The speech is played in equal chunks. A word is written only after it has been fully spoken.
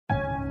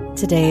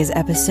Today's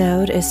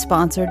episode is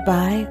sponsored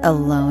by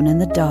Alone in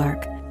the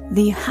Dark,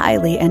 the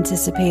highly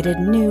anticipated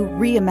new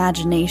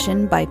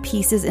reimagination by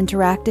Pieces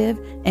Interactive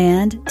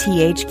and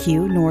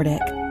THQ Nordic.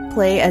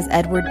 Play as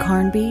Edward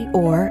Carnby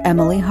or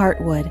Emily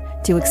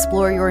Hartwood to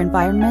explore your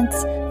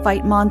environments,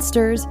 fight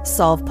monsters,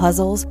 solve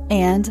puzzles,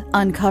 and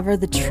uncover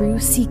the true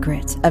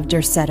secret of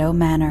Derceto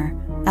Manor.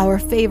 Our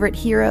favorite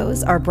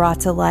heroes are brought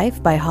to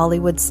life by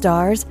Hollywood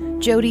stars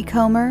Jodie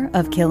Comer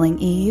of Killing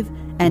Eve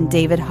and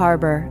David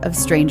Harbour of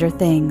Stranger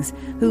Things,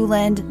 who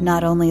lend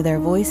not only their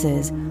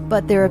voices,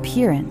 but their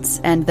appearance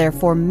and their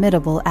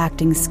formidable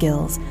acting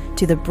skills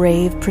to the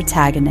brave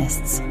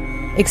protagonists.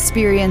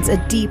 Experience a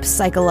deep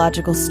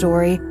psychological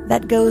story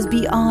that goes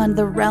beyond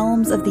the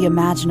realms of the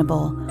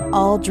imaginable,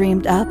 all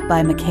dreamed up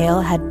by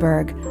Mikhail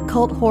Hedberg,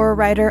 cult horror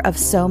writer of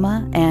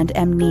Soma and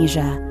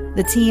Amnesia.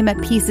 The team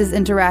at Pieces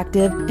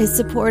Interactive is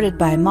supported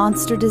by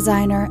monster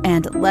designer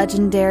and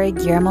legendary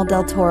Guillermo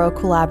del Toro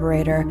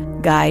collaborator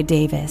Guy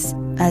Davis,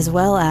 as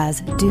well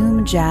as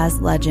Doom jazz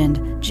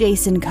legend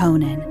Jason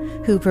Conan,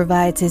 who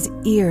provides his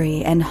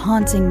eerie and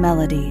haunting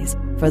melodies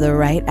for the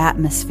right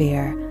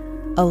atmosphere.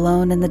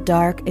 Alone in the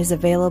Dark is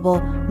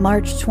available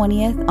March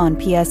 20th on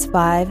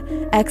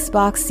PS5,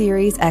 Xbox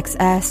Series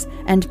XS,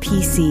 and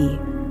PC.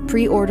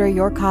 Pre-order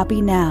your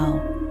copy now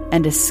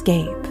and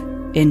escape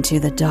into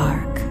the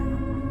dark.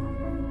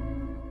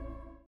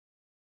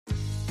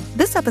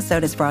 This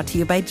episode is brought to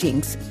you by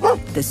Jinx,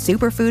 the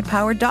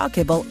superfood-powered dog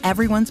kibble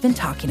everyone's been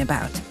talking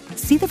about.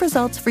 See the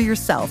results for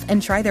yourself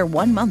and try their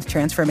 1-month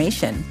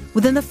transformation.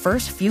 Within the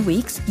first few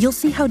weeks, you'll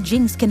see how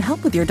Jinx can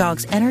help with your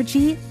dog's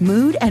energy,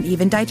 mood, and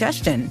even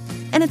digestion.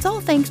 And it's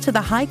all thanks to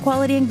the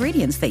high-quality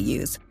ingredients they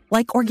use,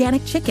 like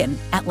organic chicken,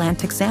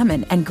 Atlantic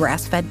salmon, and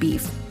grass-fed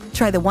beef.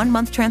 Try the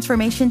 1-month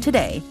transformation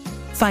today.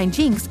 Find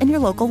Jinx in your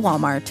local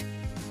Walmart.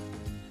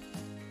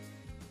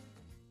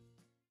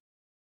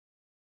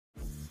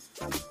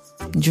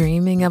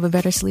 Dreaming of a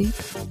better sleep?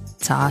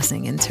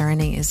 Tossing and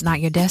turning is not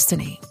your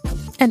destiny.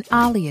 And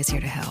Ollie is here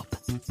to help.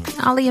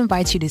 Ollie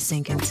invites you to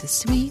sink into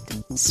sweet,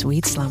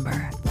 sweet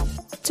slumber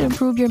to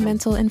improve your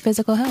mental and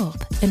physical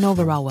health and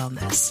overall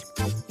wellness.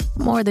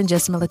 More than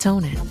just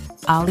melatonin,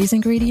 Ollie's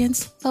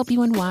ingredients help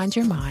you unwind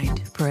your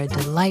mind for a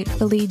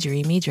delightfully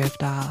dreamy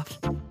drift off.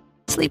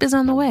 Sleep is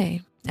on the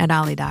way at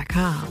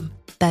Ollie.com.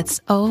 That's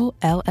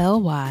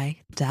OLLY.com.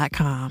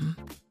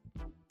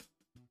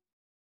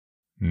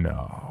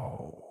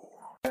 No.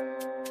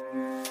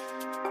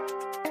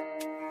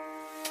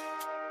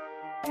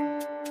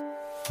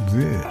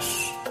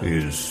 This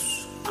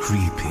is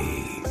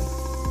Creepy,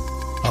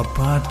 a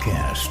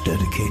podcast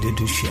dedicated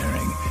to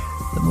sharing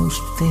the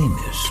most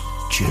famous,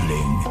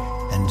 chilling,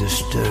 and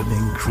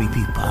disturbing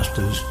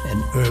creepypastas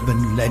and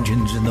urban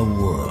legends in the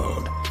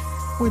world.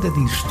 Whether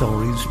these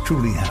stories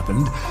truly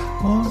happened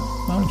or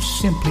are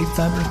simply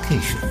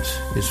fabrications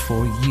is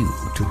for you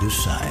to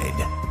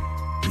decide.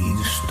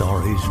 These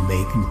stories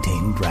may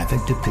contain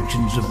graphic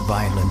depictions of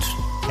violence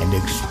and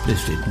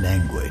explicit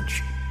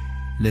language.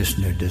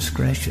 Listener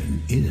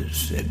discretion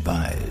is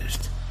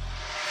advised.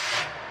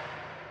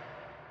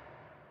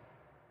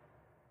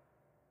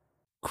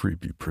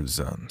 Creepy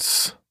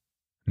presents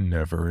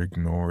Never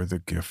Ignore the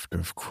Gift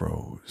of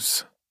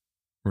Crows.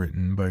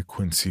 Written by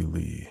Quincy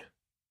Lee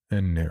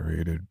and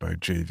narrated by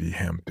J.V.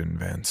 Hampton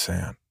Van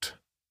Sant.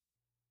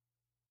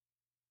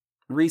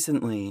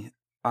 Recently,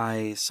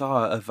 I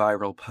saw a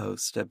viral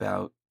post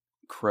about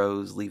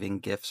crows leaving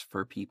gifts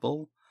for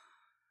people,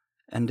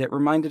 and it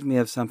reminded me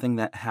of something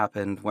that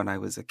happened when I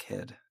was a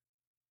kid.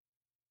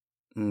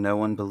 No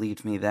one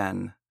believed me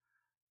then,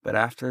 but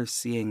after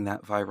seeing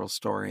that viral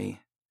story,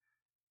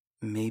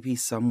 maybe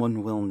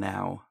someone will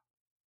now.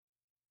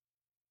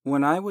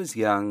 When I was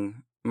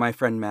young, my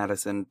friend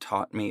Madison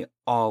taught me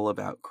all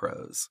about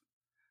crows.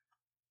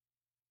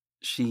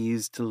 She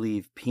used to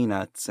leave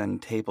peanuts and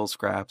table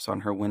scraps on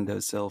her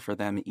windowsill for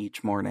them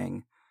each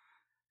morning,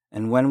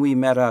 and when we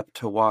met up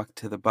to walk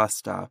to the bus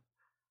stop,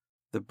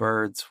 the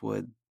birds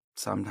would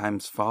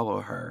sometimes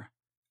follow her,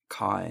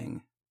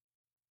 cawing.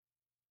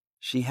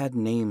 She had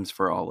names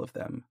for all of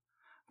them,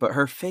 but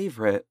her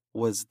favorite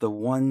was the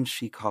one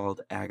she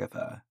called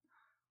Agatha.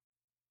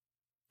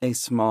 A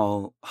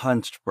small,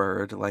 hunched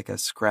bird like a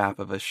scrap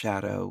of a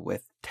shadow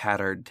with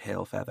tattered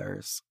tail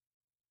feathers.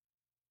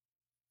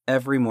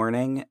 Every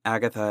morning,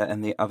 Agatha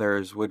and the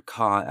others would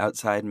caw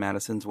outside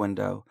Madison's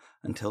window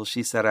until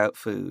she set out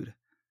food,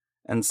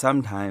 and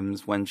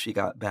sometimes when she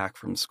got back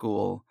from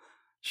school,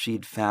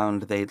 she'd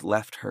found they'd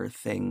left her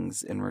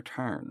things in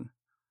return.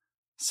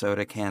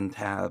 Soda can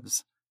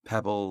tabs,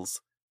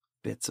 pebbles,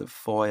 bits of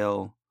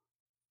foil,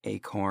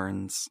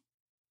 acorns.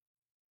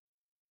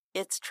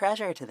 It's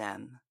treasure to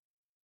them,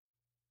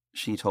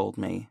 she told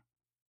me.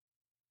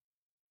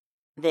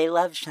 They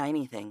love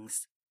shiny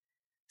things.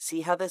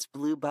 See how this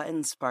blue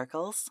button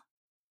sparkles?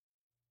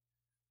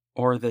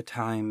 Or the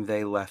time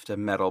they left a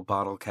metal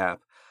bottle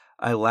cap.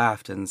 I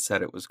laughed and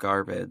said it was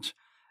garbage,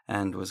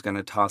 and was going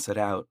to toss it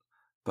out,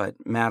 but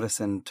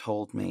Madison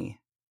told me,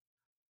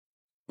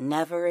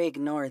 Never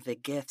ignore the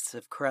gifts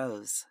of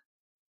crows.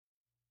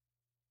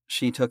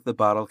 She took the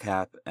bottle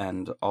cap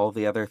and all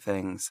the other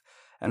things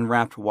and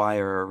wrapped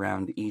wire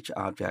around each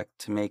object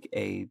to make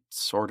a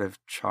sort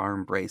of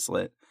charm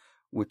bracelet,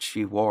 which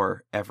she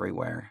wore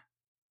everywhere.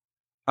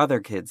 Other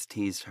kids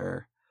teased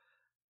her,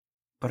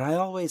 but I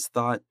always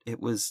thought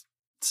it was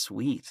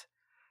sweet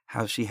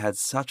how she had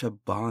such a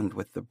bond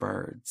with the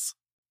birds.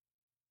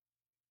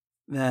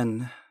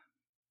 Then,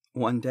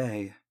 one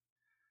day,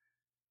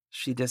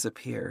 she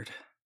disappeared.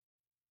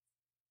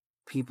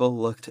 People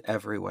looked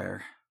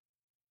everywhere.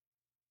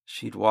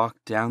 She'd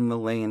walked down the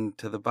lane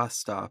to the bus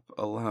stop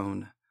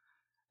alone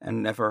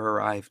and never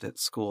arrived at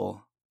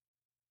school.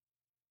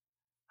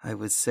 I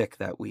was sick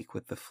that week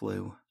with the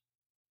flu.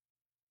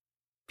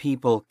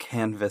 People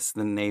canvassed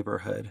the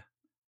neighborhood.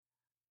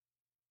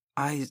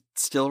 I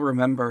still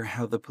remember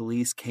how the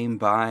police came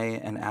by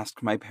and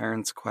asked my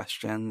parents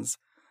questions,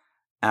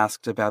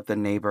 asked about the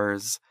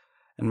neighbors,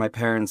 and my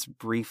parents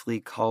briefly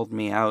called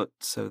me out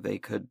so they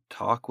could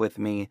talk with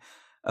me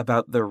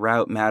about the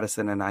route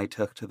Madison and I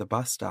took to the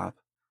bus stop.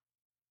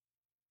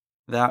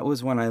 That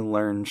was when I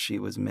learned she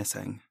was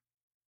missing.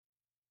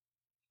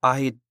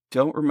 I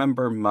don't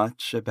remember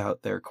much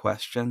about their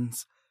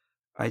questions.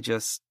 I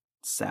just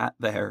sat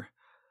there,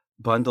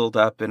 bundled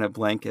up in a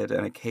blanket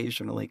and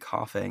occasionally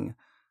coughing,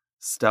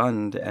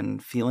 stunned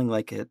and feeling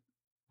like it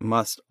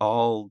must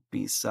all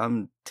be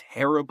some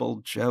terrible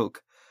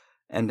joke,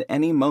 and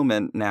any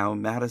moment now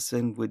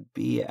Madison would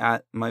be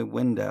at my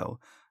window,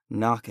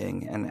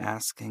 knocking and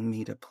asking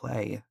me to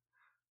play.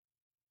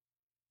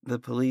 The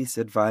police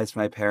advised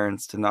my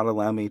parents to not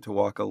allow me to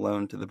walk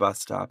alone to the bus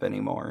stop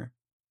anymore.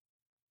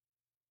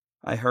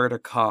 I heard a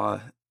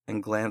caw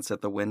and glanced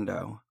at the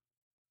window.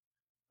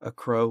 A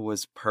crow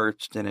was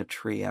perched in a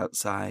tree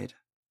outside.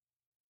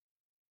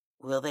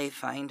 Will they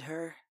find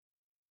her?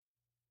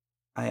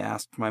 I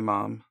asked my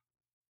mom,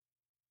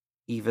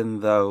 even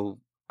though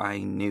I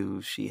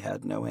knew she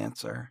had no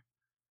answer.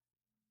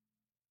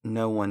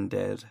 No one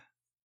did.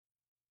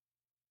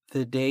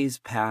 The days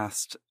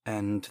passed,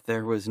 and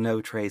there was no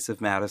trace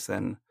of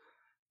Madison,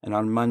 and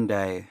on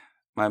Monday,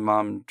 my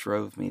mom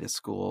drove me to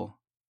school.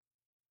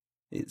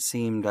 It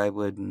seemed I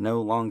would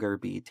no longer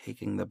be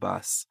taking the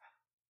bus.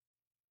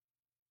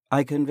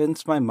 I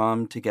convinced my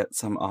mom to get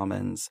some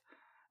almonds,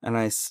 and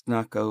I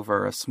snuck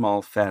over a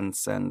small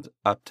fence and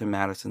up to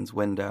Madison's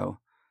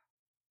window,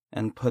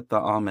 and put the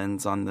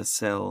almonds on the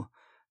sill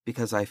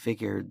because I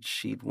figured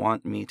she'd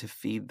want me to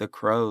feed the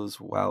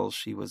crows while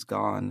she was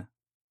gone.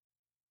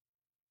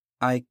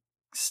 I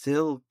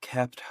still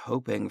kept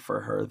hoping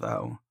for her,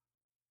 though.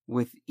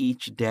 With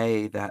each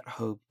day, that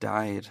hope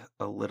died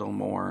a little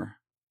more.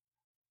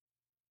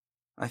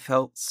 I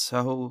felt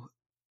so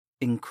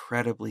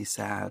incredibly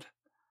sad.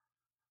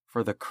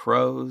 For the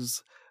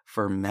crows,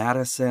 for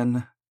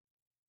Madison.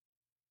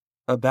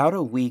 About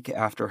a week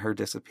after her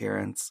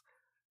disappearance,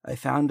 I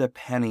found a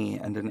penny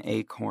and an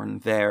acorn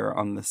there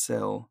on the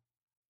sill,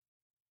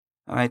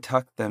 and I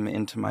tucked them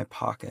into my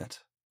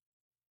pocket.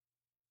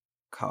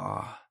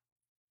 Caw.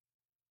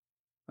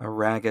 A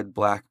ragged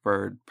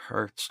blackbird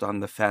perched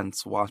on the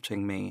fence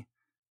watching me.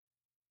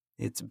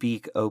 Its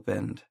beak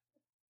opened,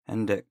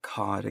 and it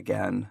cawed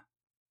again.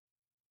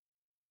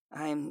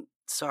 I'm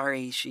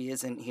sorry she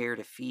isn't here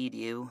to feed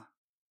you.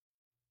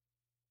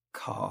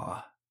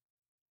 Caw.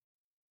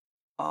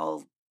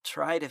 I'll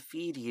try to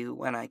feed you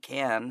when I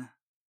can.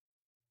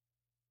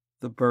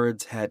 The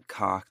bird's head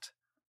cocked,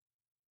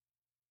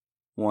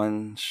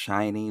 one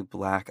shiny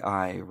black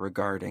eye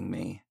regarding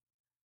me.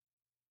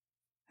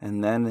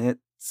 And then it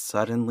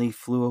suddenly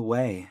flew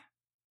away.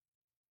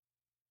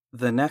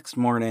 The next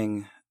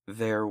morning,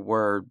 there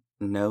were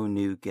no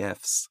new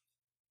gifts.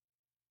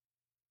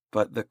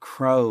 But the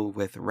crow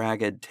with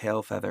ragged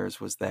tail feathers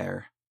was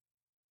there.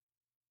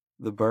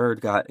 The bird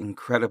got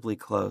incredibly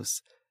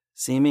close,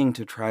 seeming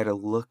to try to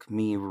look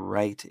me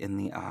right in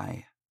the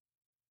eye.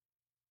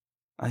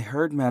 I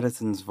heard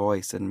Madison's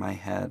voice in my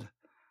head,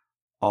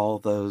 all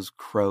those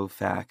crow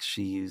facts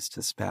she used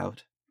to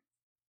spout.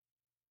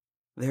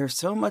 They're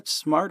so much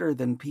smarter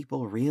than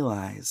people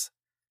realize.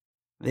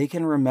 They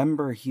can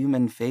remember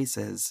human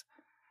faces,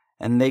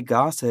 and they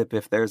gossip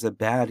if there's a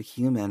bad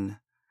human,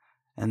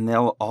 and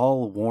they'll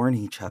all warn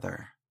each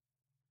other.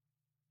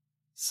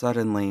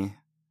 Suddenly,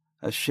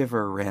 a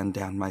shiver ran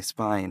down my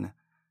spine,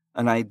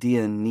 an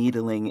idea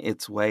needling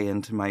its way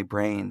into my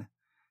brain,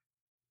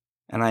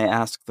 and I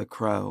asked the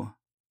crow,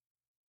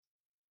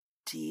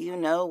 Do you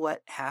know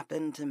what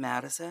happened to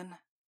Madison?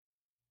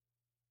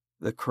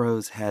 The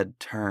crow's head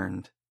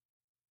turned.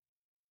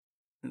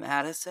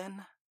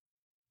 Madison?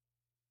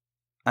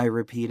 I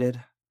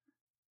repeated.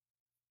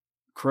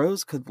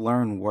 Crows could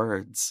learn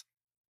words.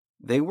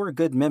 They were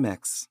good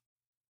mimics.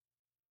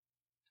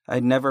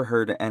 I'd never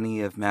heard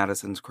any of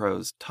Madison's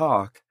crows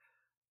talk,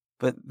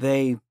 but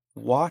they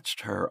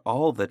watched her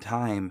all the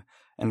time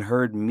and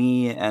heard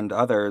me and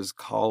others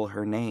call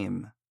her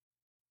name.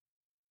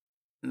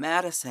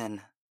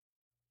 Madison,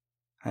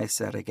 I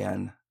said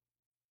again.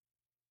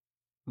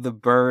 The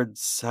bird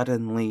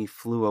suddenly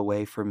flew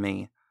away from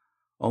me,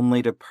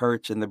 only to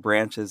perch in the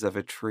branches of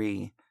a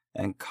tree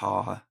and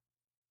caw.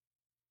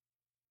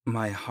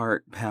 My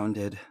heart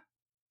pounded.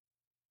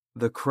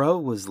 The crow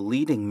was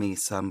leading me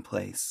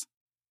someplace.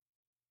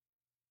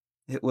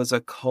 It was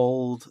a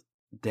cold,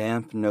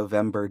 damp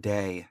November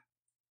day.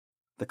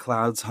 The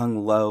clouds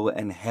hung low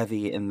and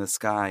heavy in the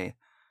sky.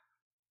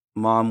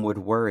 Mom would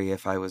worry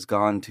if I was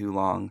gone too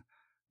long,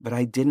 but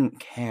I didn't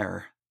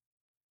care.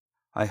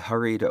 I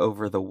hurried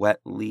over the wet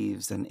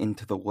leaves and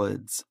into the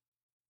woods.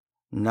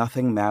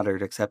 Nothing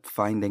mattered except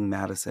finding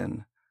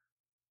Madison.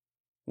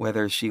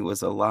 Whether she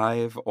was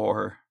alive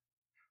or...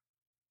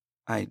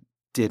 I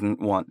didn't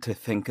want to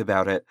think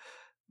about it,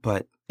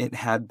 but it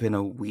had been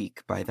a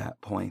week by that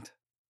point.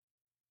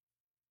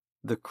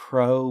 The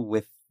crow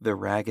with the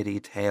raggedy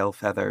tail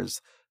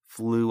feathers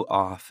flew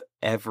off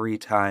every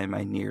time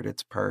I neared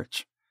its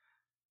perch,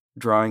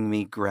 drawing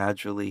me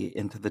gradually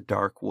into the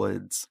dark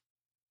woods.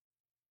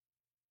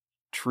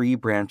 Tree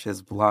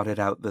branches blotted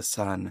out the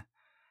sun,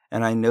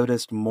 and I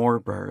noticed more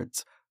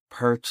birds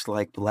perched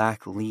like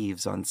black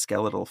leaves on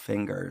skeletal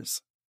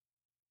fingers.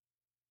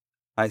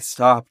 I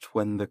stopped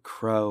when the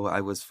crow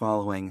I was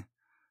following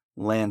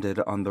landed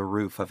on the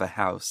roof of a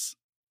house.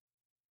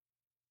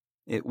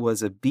 It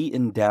was a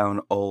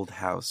beaten-down old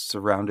house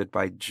surrounded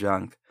by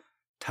junk,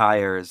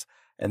 tires,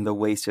 and the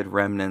wasted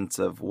remnants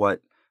of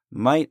what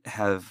might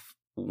have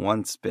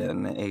once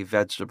been a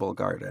vegetable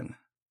garden.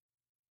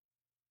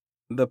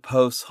 The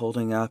posts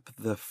holding up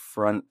the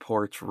front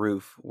porch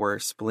roof were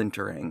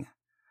splintering.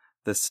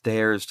 The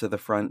stairs to the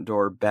front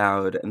door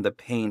bowed, and the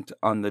paint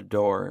on the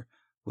door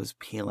was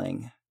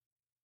peeling.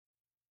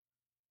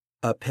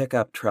 A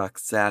pickup truck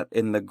sat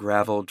in the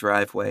gravel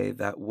driveway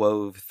that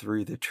wove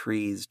through the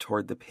trees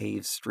toward the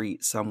paved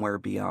street somewhere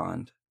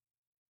beyond.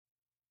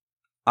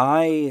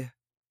 I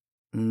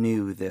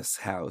knew this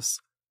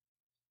house.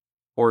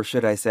 Or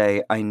should I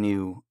say, I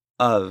knew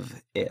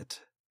of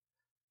it.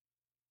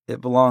 It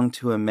belonged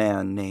to a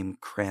man named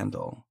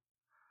Crandall,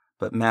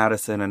 but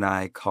Madison and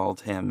I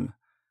called him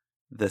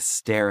the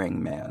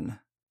Staring Man,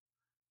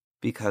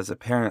 because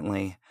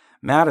apparently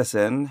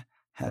Madison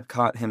had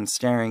caught him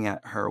staring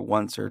at her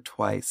once or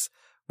twice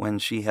when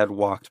she had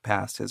walked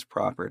past his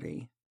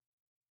property.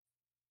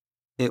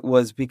 It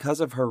was because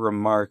of her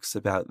remarks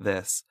about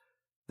this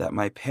that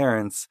my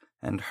parents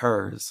and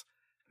hers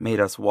made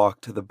us walk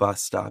to the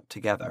bus stop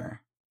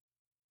together.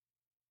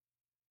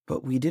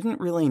 But we didn't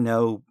really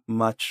know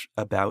much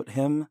about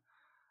him,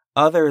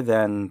 other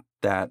than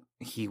that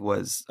he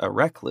was a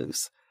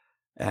recluse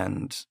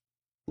and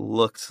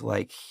looked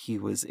like he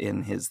was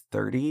in his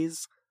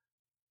 30s.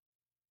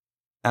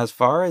 As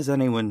far as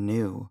anyone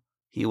knew,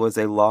 he was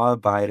a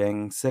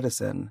law-abiding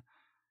citizen,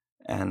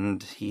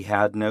 and he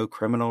had no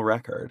criminal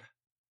record.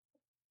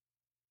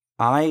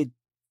 I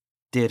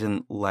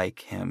didn't like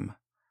him,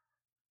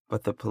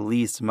 but the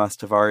police must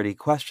have already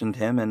questioned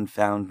him and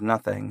found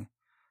nothing,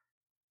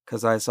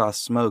 'cause I saw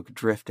smoke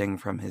drifting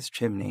from his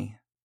chimney.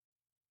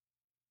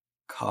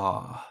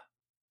 Caw.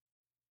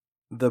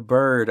 The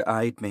bird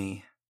eyed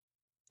me.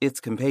 Its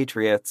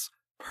compatriots,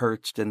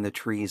 perched in the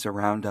trees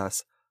around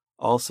us,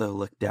 also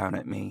looked down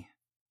at me.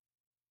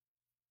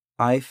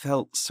 I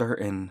felt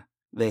certain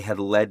they had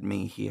led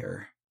me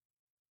here.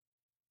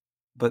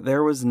 But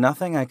there was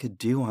nothing I could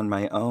do on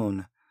my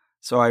own,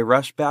 so I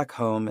rushed back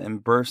home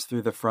and burst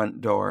through the front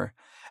door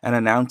and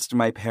announced to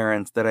my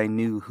parents that I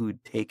knew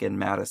who'd taken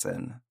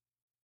Madison.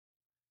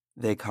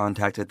 They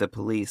contacted the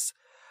police,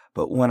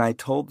 but when I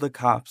told the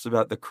cops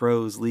about the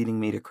crows leading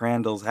me to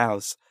Crandall's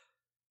house,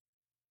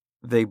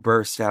 they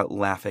burst out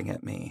laughing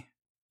at me.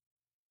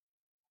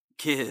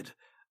 "Kid,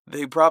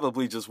 they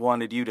probably just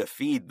wanted you to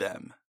feed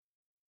them,"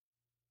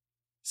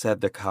 said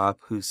the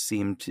cop who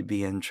seemed to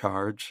be in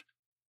charge.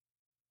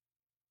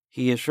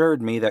 He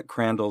assured me that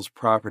Crandall's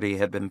property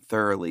had been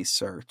thoroughly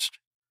searched.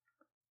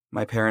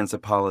 My parents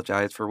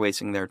apologized for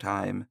wasting their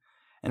time,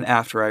 and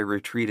after I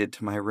retreated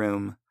to my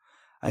room,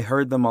 I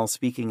heard them all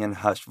speaking in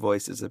hushed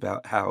voices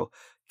about how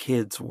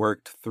kids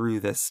worked through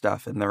this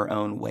stuff in their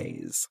own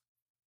ways.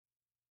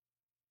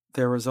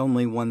 There was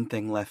only one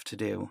thing left to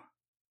do.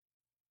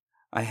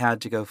 I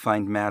had to go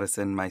find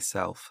Madison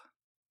myself.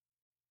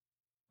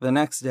 The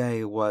next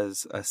day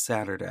was a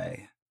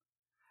Saturday,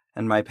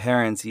 and my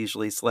parents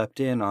usually slept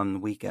in on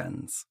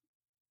weekends,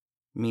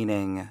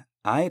 meaning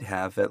I'd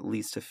have at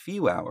least a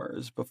few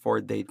hours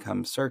before they'd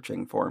come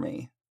searching for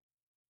me.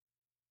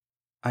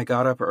 I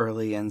got up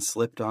early and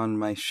slipped on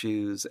my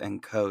shoes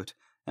and coat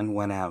and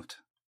went out.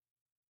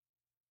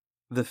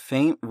 The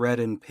faint red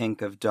and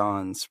pink of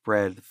dawn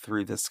spread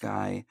through the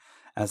sky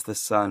as the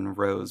sun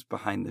rose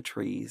behind the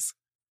trees.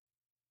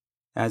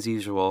 As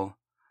usual,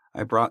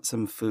 I brought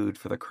some food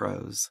for the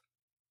crows.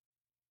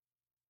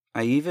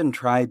 I even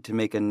tried to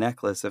make a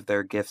necklace of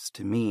their gifts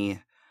to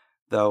me,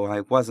 though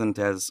I wasn't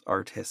as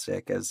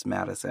artistic as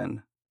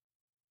Madison.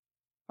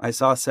 I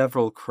saw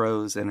several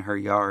crows in her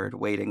yard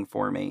waiting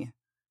for me.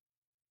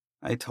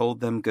 I told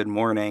them good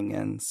morning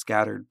and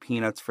scattered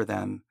peanuts for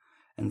them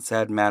and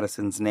said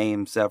Madison's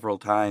name several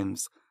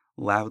times,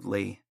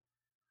 loudly.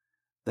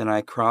 Then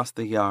I crossed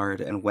the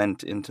yard and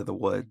went into the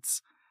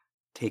woods,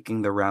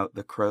 taking the route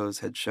the crows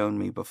had shown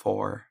me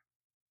before.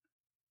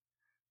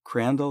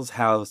 Crandall's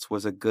house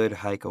was a good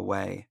hike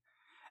away,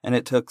 and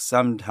it took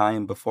some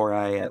time before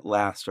I at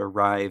last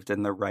arrived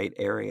in the right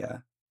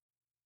area.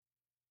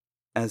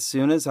 As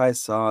soon as I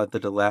saw the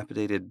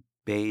dilapidated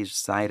beige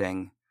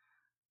siding,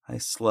 I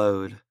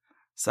slowed,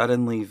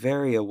 suddenly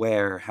very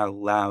aware how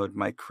loud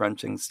my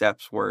crunching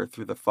steps were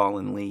through the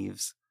fallen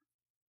leaves.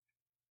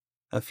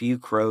 A few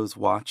crows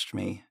watched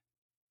me.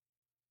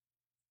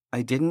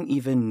 I didn't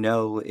even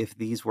know if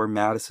these were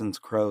Madison's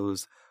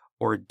crows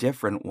or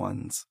different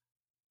ones.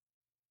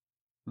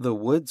 The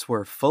woods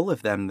were full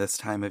of them this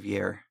time of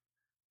year.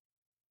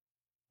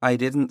 I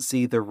didn't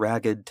see the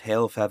ragged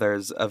tail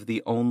feathers of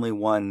the only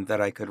one that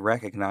I could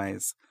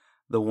recognize,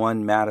 the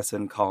one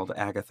Madison called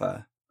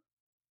Agatha.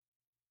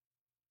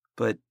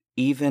 But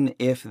even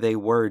if they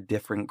were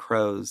different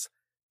crows,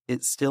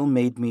 it still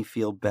made me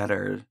feel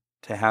better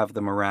to have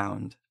them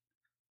around.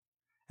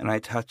 And I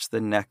touched the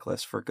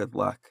necklace for good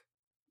luck.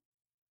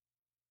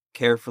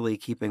 Carefully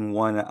keeping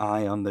one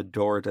eye on the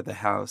door to the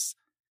house,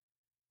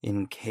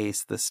 in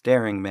case the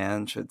staring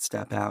man should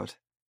step out,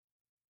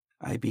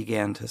 I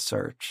began to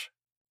search.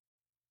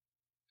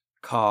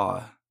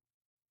 Caw.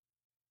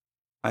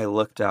 I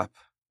looked up.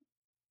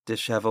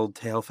 Disheveled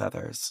tail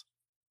feathers.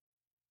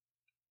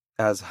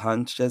 As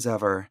hunched as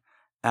ever,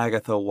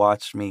 Agatha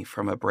watched me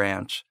from a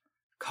branch,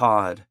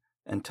 cawed,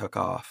 and took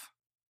off.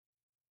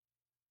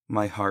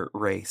 My heart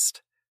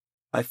raced.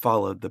 I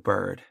followed the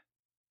bird.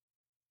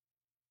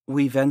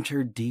 We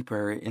ventured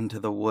deeper into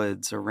the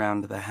woods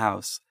around the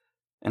house,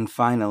 and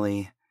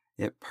finally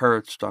it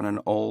perched on an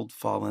old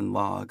fallen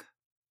log.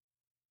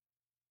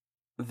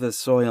 The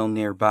soil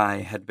nearby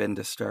had been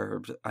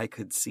disturbed, I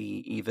could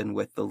see even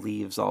with the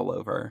leaves all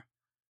over.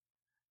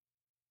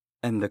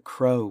 And the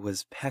crow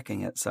was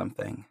pecking at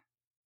something.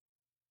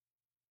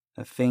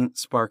 A faint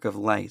spark of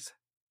light.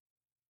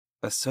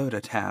 A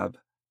soda tab,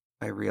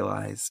 I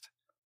realized.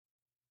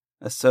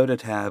 A soda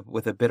tab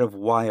with a bit of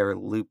wire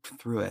looped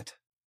through it.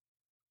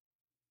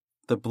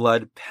 The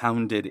blood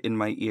pounded in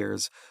my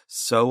ears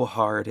so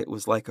hard it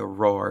was like a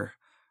roar,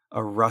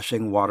 a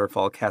rushing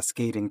waterfall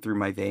cascading through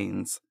my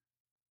veins.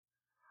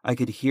 I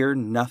could hear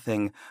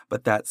nothing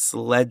but that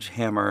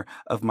sledgehammer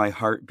of my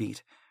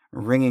heartbeat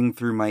ringing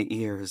through my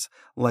ears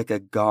like a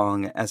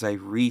gong as I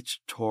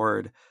reached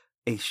toward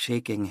a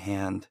shaking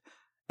hand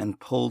and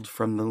pulled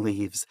from the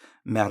leaves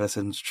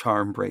Madison's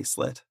charm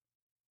bracelet.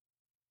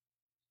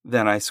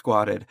 Then I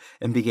squatted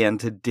and began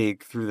to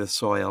dig through the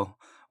soil,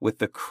 with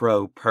the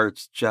crow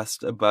perched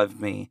just above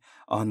me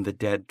on the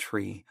dead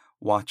tree,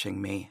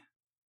 watching me.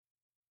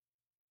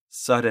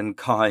 Sudden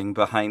cawing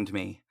behind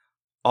me,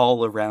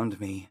 all around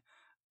me,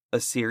 a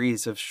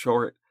series of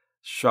short,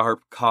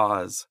 sharp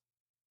caws.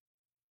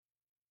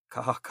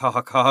 Caw,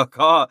 caw, caw,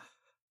 caw.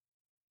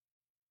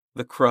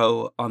 The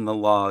crow on the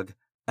log,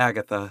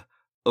 Agatha,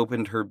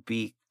 opened her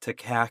beak to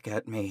cack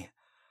at me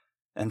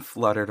and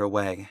fluttered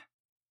away.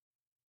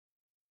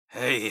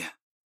 Hey!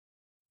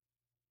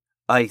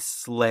 Ice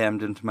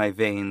slammed into my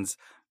veins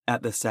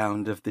at the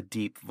sound of the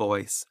deep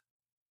voice.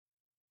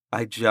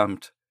 I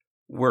jumped,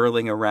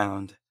 whirling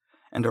around,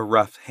 and a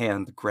rough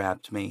hand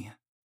grabbed me.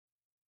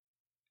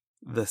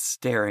 The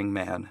staring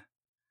man.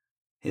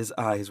 His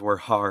eyes were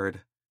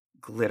hard,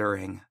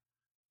 glittering,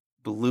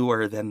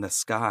 bluer than the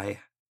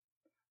sky.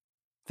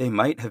 They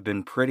might have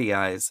been pretty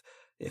eyes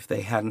if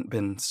they hadn't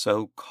been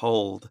so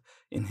cold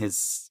in his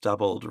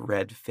stubbled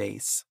red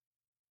face.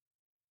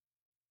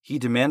 He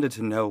demanded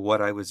to know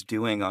what I was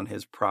doing on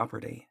his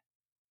property,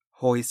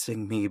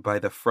 hoisting me by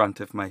the front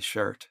of my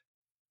shirt.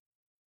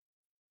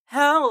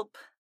 Help!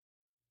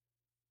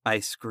 I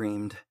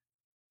screamed.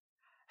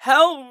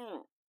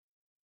 Help!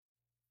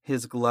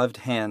 His gloved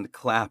hand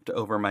clapped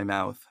over my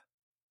mouth.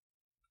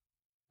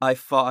 I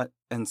fought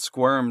and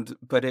squirmed,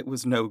 but it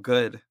was no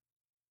good.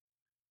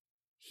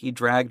 He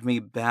dragged me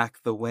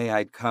back the way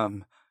I'd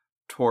come,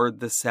 toward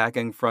the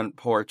sagging front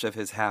porch of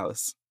his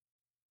house.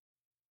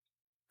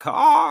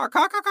 Caw,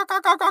 caw, caw, caw, caw,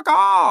 caw, caw,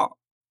 caw.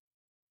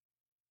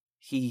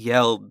 He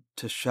yelled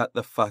to shut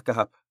the fuck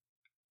up.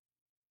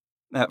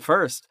 At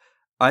first,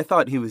 I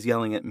thought he was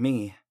yelling at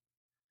me,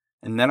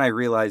 and then I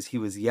realized he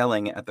was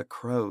yelling at the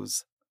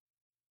crows.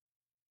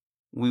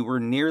 We were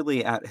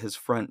nearly at his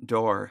front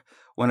door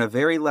when a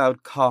very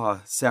loud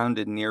caw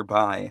sounded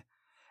nearby,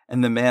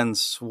 and the man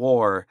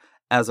swore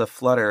as a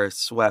flutter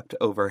swept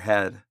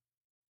overhead.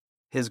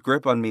 His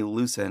grip on me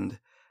loosened,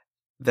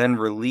 then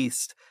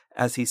released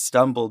as he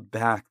stumbled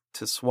back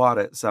to swat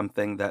at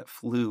something that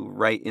flew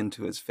right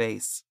into his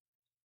face.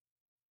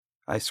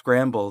 I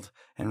scrambled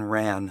and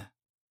ran.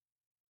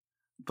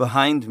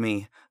 Behind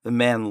me, the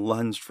man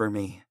lunged for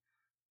me,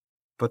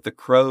 but the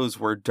crows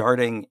were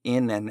darting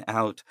in and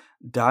out,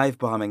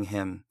 dive-bombing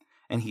him,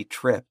 and he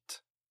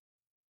tripped.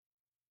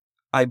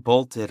 I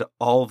bolted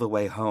all the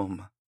way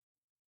home.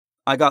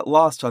 I got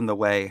lost on the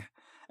way,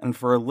 and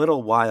for a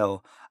little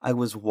while I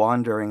was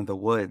wandering the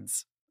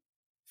woods.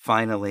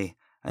 Finally,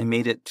 I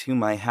made it to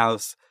my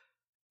house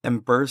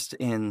and burst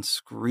in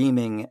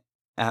screaming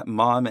at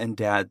Mom and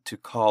Dad to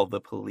call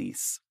the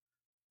police.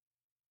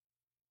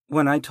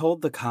 When I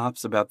told the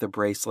cops about the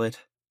bracelet,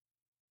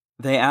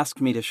 They asked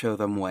me to show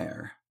them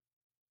where.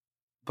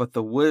 But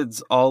the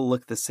woods all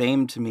looked the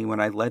same to me when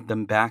I led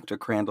them back to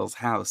Crandall's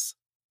house.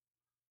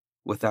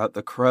 Without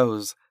the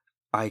crows,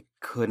 I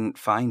couldn't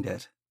find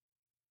it.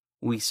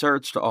 We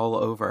searched all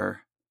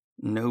over.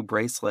 No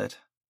bracelet.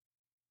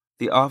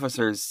 The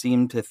officers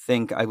seemed to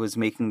think I was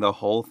making the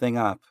whole thing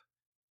up.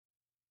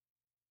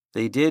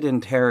 They did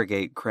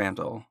interrogate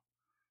Crandall.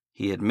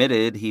 He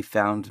admitted he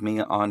found me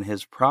on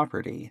his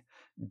property,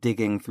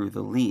 digging through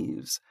the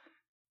leaves,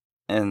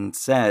 and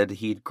said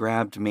he'd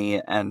grabbed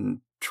me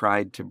and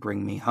tried to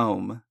bring me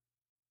home.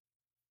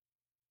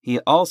 He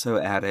also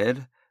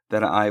added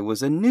that I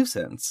was a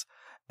nuisance,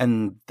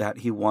 and that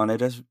he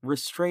wanted a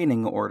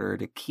restraining order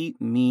to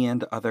keep me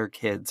and other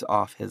kids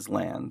off his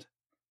land.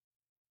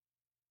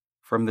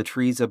 From the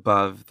trees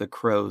above, the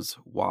crows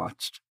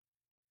watched.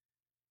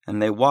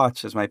 And they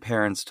watched as my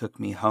parents took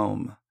me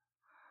home.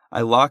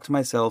 I locked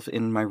myself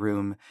in my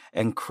room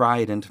and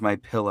cried into my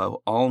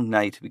pillow all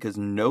night because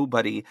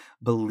nobody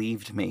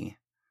believed me,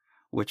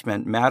 which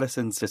meant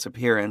Madison's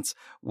disappearance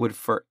would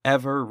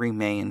forever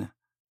remain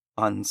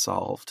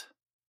unsolved.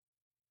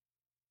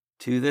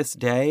 To this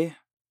day,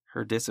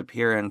 her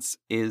disappearance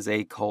is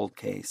a cold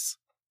case.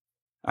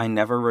 I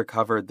never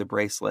recovered the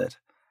bracelet.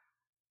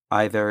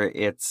 Either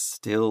it's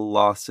still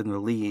lost in the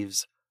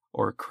leaves,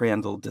 or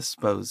Crandall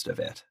disposed of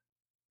it.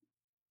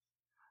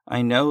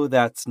 I know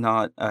that's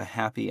not a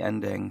happy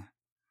ending.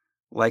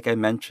 Like I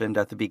mentioned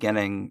at the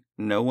beginning,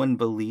 no one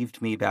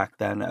believed me back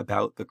then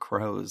about the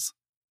crows.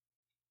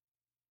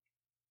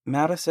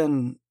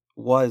 Madison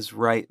was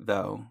right,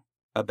 though,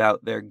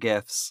 about their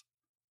gifts.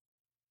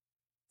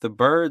 The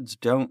birds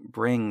don't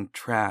bring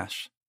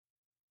trash.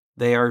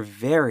 They are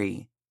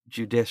very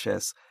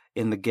judicious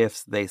in the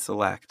gifts they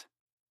select.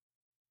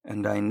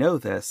 And I know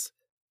this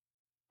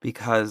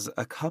because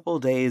a couple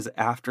days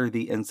after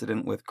the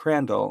incident with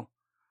Crandall,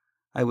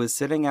 I was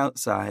sitting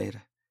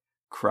outside,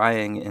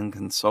 crying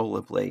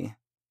inconsolably,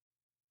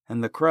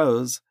 and the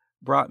crows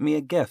brought me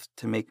a gift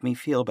to make me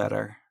feel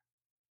better.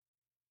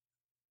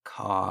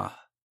 Caw.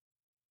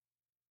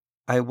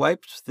 I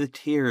wiped the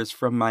tears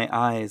from my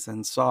eyes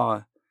and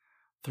saw,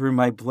 through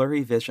my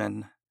blurry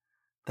vision,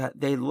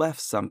 that they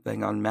left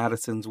something on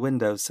Madison's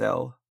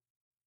windowsill.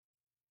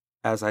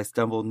 As I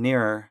stumbled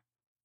nearer,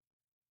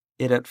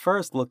 it at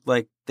first looked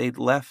like they'd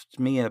left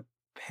me a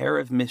pair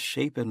of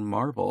misshapen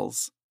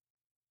marbles,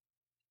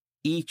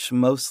 each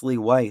mostly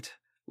white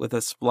with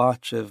a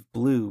splotch of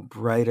blue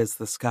bright as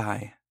the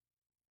sky.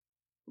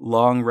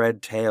 Long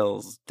red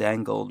tails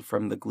dangled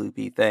from the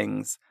gloopy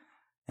things,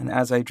 and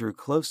as I drew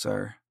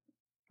closer,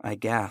 I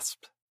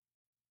gasped.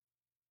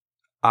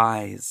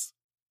 Eyes.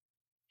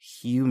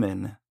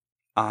 Human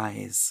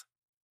eyes.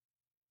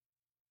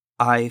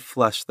 I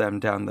flushed them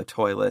down the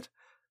toilet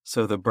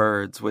so the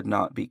birds would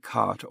not be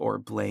caught or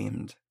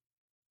blamed.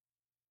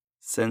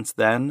 Since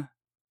then,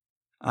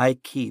 I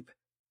keep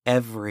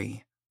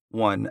every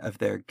one of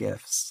their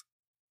gifts,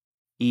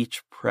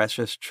 each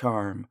precious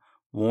charm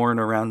worn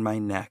around my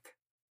neck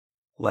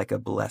like a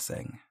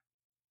blessing.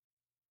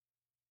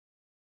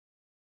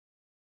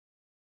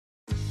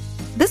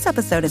 This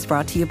episode is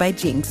brought to you by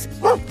Jinx,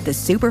 the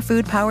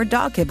superfood-powered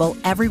dog kibble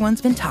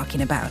everyone's been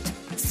talking about.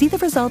 See the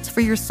results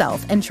for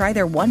yourself and try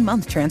their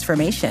 1-month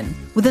transformation.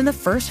 Within the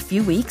first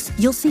few weeks,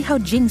 you'll see how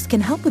Jinx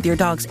can help with your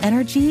dog's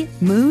energy,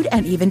 mood,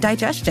 and even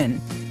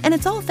digestion. And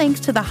it's all thanks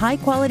to the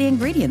high-quality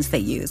ingredients they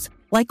use,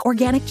 like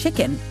organic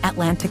chicken,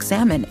 Atlantic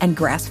salmon, and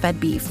grass-fed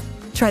beef.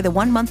 Try the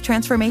 1-month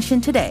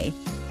transformation today.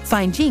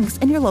 Find Jinx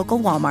in your local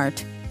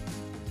Walmart.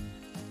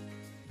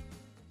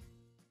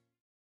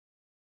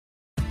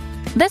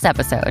 This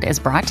episode is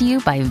brought to you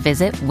by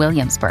Visit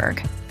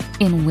Williamsburg.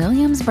 In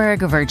Williamsburg,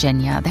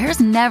 Virginia, there's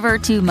never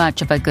too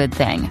much of a good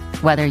thing.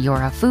 Whether you're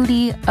a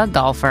foodie, a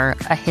golfer,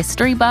 a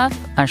history buff,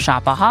 a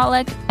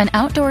shopaholic, an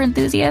outdoor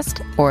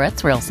enthusiast, or a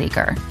thrill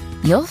seeker,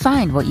 you'll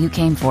find what you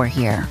came for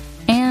here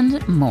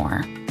and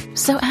more.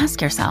 So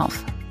ask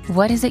yourself,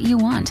 what is it you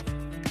want?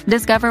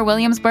 Discover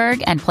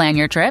Williamsburg and plan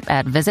your trip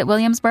at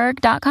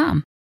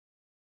visitwilliamsburg.com.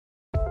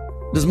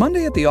 Does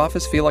Monday at the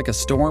office feel like a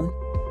storm?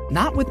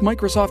 Not with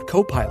Microsoft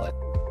Copilot.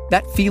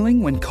 That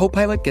feeling when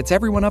Copilot gets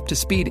everyone up to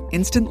speed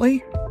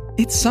instantly?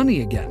 It's sunny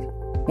again.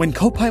 When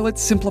Copilot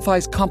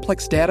simplifies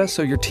complex data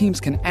so your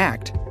teams can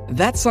act,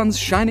 that sun's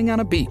shining on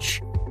a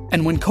beach.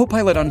 And when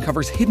Copilot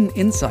uncovers hidden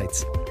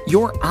insights,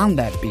 you're on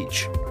that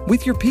beach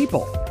with your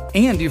people,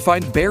 and you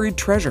find buried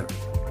treasure.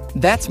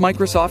 That's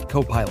Microsoft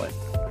Copilot.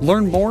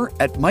 Learn more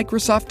at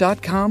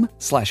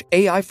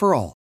Microsoft.com/AI for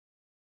all.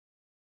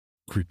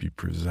 Creepy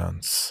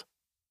presents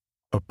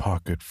A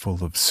Pocket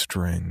Full of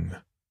String,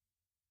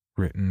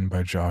 written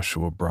by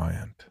Joshua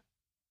Bryant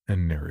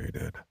and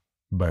narrated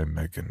by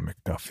Megan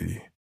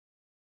McDuffie.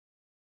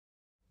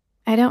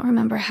 I don't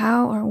remember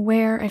how or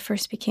where I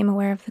first became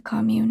aware of the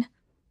commune.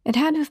 It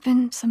had to have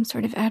been some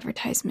sort of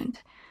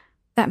advertisement.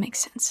 That makes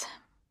sense.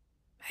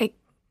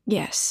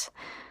 Yes.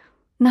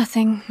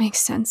 Nothing makes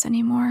sense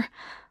anymore.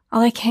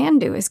 All I can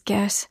do is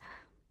guess.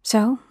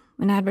 So,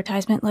 an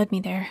advertisement led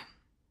me there.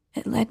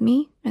 It led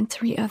me and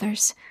 3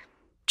 others.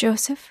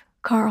 Joseph,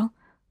 Carl,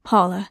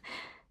 Paula,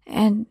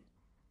 and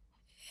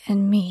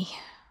me.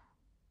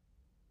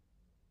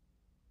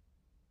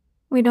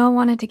 We'd all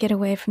wanted to get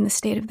away from the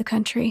state of the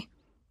country.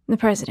 The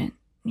president,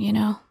 you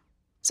know,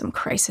 some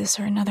crisis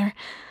or another.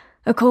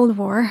 A Cold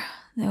War,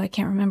 though I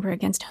can't remember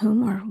against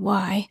whom or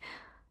why.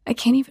 I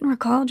can't even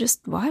recall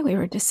just why we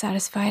were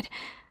dissatisfied.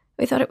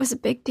 We thought it was a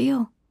big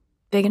deal.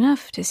 Big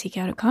enough to seek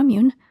out a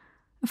commune.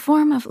 A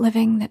form of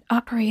living that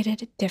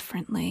operated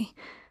differently.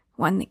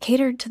 One that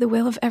catered to the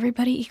will of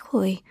everybody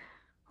equally.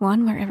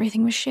 One where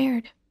everything was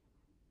shared.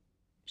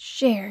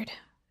 Shared.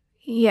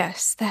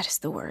 Yes, that is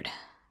the word.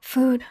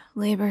 Food,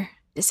 labor,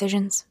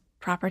 decisions,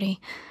 property,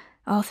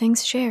 all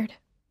things shared.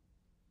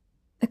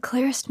 The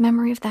clearest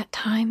memory of that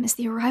time is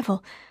the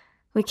arrival.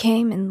 We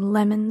came in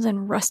lemons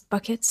and rust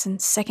buckets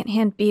and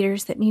second-hand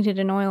beaters that needed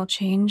an oil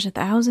change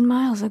 1,000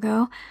 miles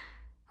ago.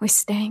 We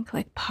stank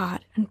like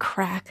pot and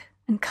crack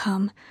and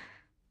cum.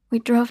 We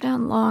drove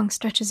down long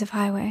stretches of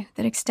highway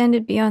that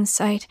extended beyond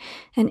sight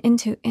and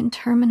into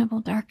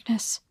interminable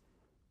darkness.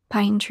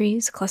 Pine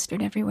trees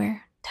clustered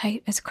everywhere,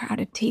 tight as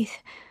crowded teeth.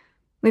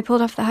 We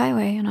pulled off the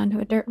highway and onto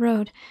a dirt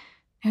road.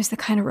 It was the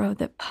kind of road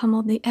that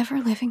pummeled the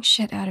ever-living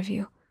shit out of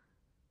you.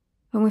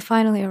 When we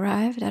finally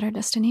arrived at our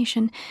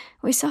destination,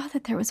 we saw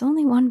that there was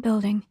only one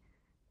building.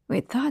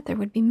 We'd thought there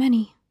would be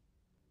many.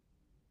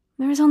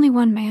 There was only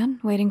one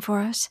man waiting for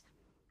us.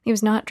 He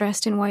was not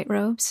dressed in white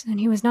robes, and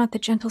he was not the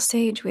gentle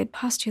sage we had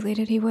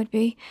postulated he would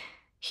be.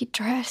 He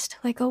dressed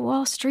like a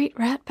Wall Street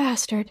rat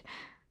bastard.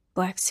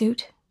 Black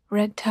suit,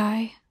 red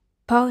tie,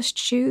 polished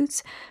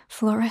shoes,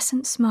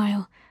 fluorescent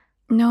smile.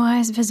 No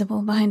eyes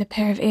visible behind a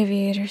pair of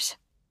aviators.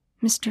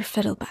 Mr.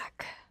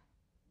 Fiddleback.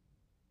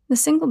 The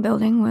single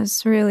building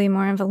was really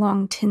more of a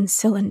long tin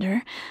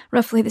cylinder,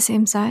 roughly the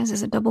same size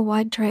as a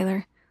double-wide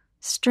trailer.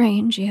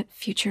 Strange, yet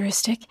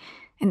futuristic,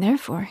 and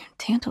therefore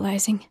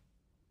tantalizing.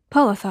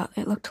 Paula thought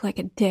it looked like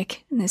a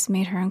dick, and this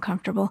made her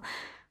uncomfortable.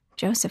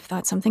 Joseph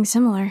thought something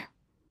similar.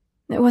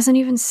 It wasn't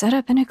even set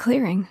up in a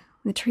clearing.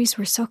 The trees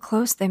were so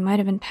close they might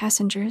have been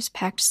passengers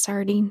packed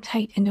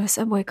sardine-tight into a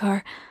subway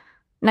car.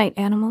 Night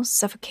animals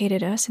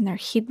suffocated us in their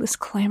heedless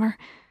clamor.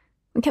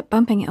 We kept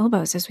bumping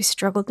elbows as we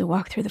struggled to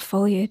walk through the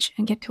foliage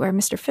and get to where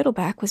Mr.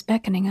 Fiddleback was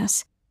beckoning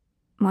us.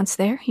 Once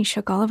there, he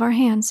shook all of our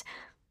hands,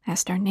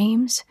 asked our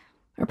names,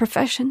 our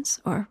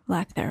professions, or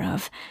lack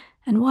thereof,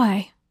 and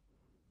why.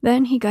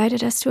 Then he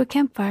guided us to a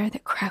campfire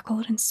that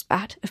crackled and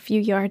spat a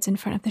few yards in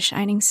front of the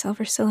shining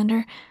silver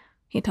cylinder.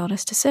 He told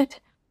us to sit.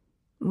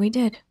 We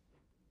did.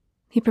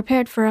 He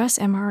prepared for us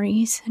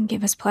MREs and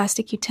gave us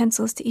plastic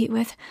utensils to eat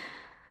with.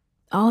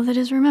 All that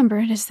is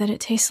remembered is that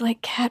it tastes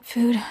like cat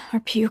food or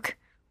puke.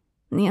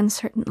 In the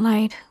uncertain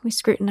light, we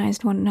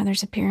scrutinized one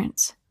another's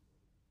appearance.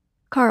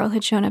 Carl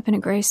had shown up in a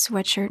gray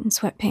sweatshirt and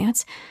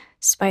sweatpants.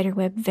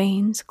 Spiderweb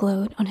veins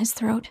glowed on his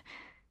throat.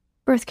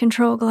 Birth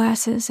control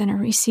glasses and a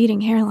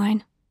receding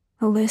hairline.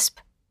 A lisp.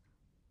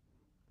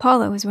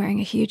 Paula was wearing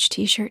a huge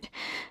t-shirt,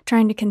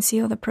 trying to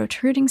conceal the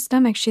protruding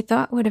stomach she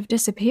thought would have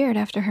disappeared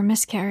after her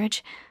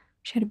miscarriage.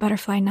 She had a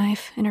butterfly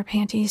knife in her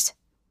panties.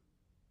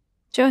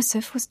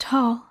 Joseph was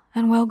tall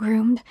and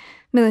well-groomed,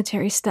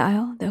 military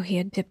style, though he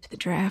had dipped the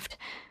draft.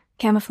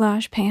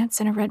 Camouflage pants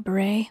and a red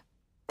beret,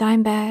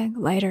 dime bag,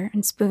 lighter,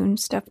 and spoon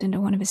stuffed into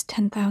one of his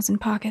 10,000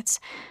 pockets.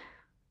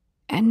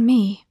 And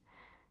me,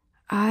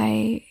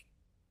 I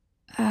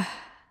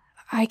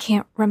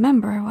can't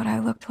remember what I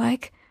looked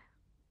like.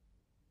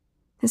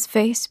 His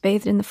face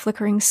bathed in the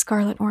flickering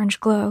scarlet-orange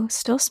glow,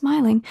 still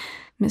smiling,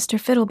 Mr.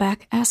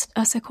 Fiddleback asked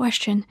us a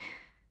question.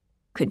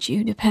 Could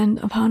you depend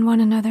upon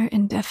one another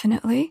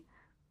indefinitely?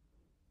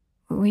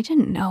 We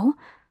didn't know.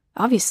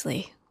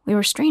 Obviously, we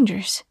were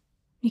strangers.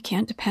 You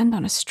can't depend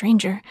on a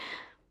stranger.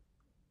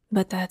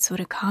 But that's what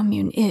a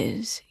commune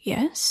is,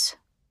 yes?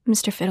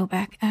 Mr.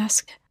 Fiddleback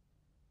asked.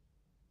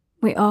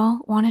 We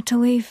all wanted to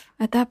leave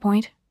at that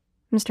point.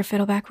 Mr.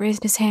 Fiddleback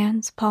raised his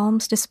hands,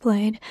 palms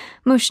displayed,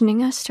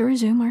 motioning us to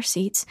resume our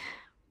seats.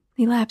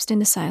 He lapsed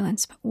into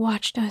silence, but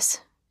watched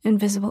us,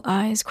 invisible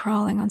eyes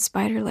crawling on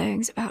spider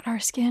legs about our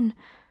skin.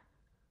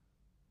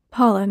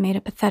 Paula made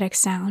a pathetic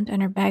sound,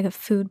 and her bag of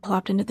food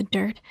plopped into the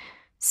dirt.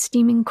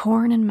 Steaming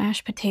corn and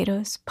mashed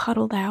potatoes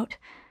puddled out.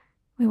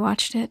 We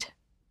watched it.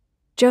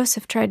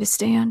 Joseph tried to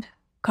stand.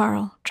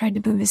 Carl tried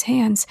to move his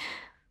hands.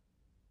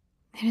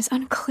 It is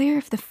unclear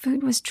if the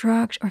food was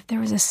drugged or if there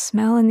was a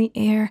smell in the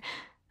air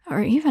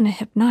or even a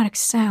hypnotic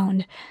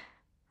sound.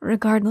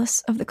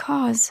 Regardless of the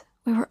cause,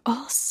 we were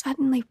all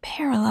suddenly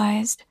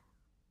paralyzed.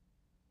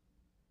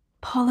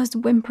 Paula's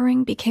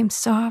whimpering became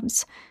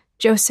sobs.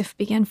 Joseph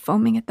began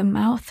foaming at the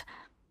mouth.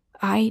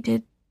 I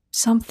did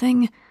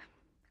something.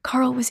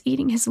 Carl was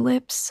eating his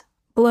lips,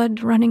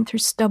 blood running through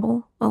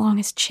stubble along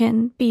his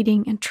chin,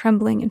 beating and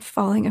trembling and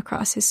falling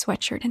across his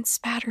sweatshirt in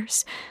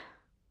spatters.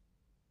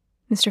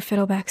 Mr.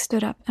 Fiddleback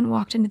stood up and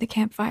walked into the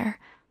campfire.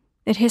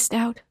 It hissed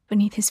out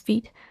beneath his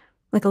feet,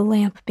 like a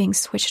lamp being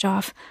switched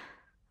off.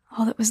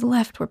 All that was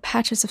left were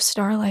patches of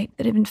starlight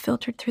that had been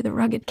filtered through the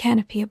rugged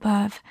canopy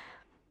above.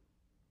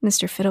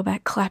 Mr.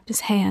 Fiddleback clapped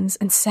his hands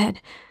and said,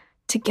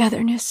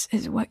 "Togetherness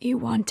is what you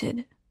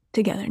wanted.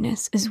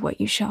 Togetherness is what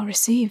you shall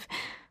receive.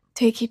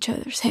 take each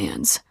other's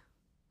hands.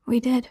 We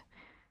did.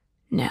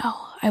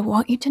 Now, I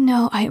want you to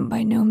know I am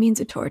by no means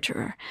a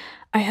torturer.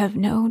 I have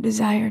no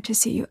desire to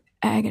see you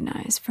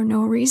agonize for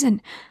no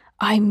reason.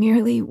 I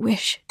merely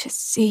wish to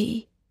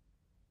see.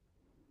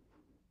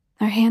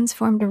 Our hands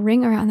formed a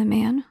ring around the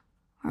man,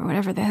 or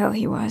whatever the hell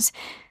he was.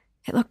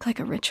 It looked like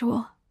a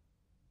ritual.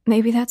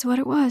 Maybe that's what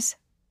it was.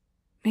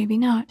 Maybe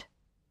not.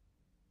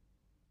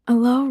 A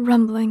low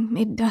rumbling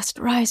made dust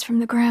rise from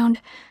the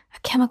ground. A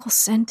chemical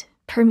scent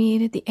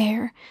permeated the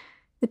air.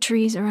 The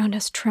trees around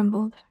us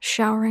trembled,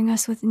 showering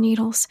us with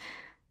needles.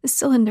 The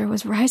cylinder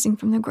was rising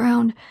from the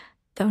ground,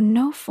 though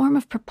no form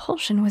of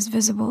propulsion was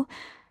visible.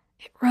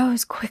 It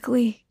rose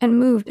quickly and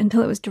moved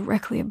until it was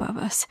directly above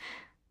us.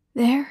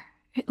 There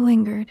it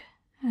lingered,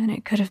 and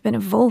it could have been a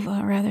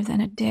vulva rather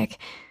than a dick,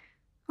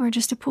 or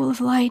just a pool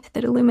of light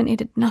that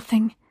illuminated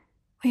nothing.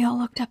 We all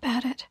looked up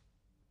at it.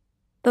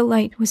 The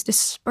light was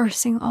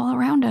dispersing all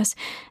around us,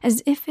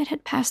 as if it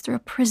had passed through a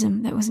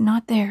prism that was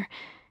not there,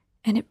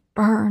 and it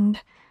burned.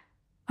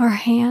 Our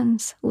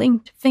hands,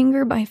 linked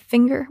finger by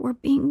finger, were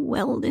being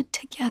welded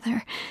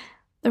together.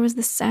 There was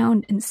the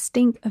sound and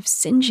stink of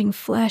singeing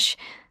flesh.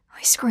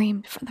 I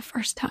screamed for the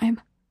first time.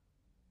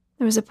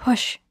 There was a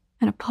push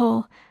and a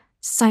pull,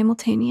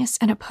 simultaneous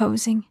and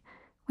opposing.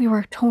 We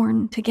were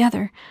torn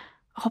together.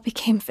 All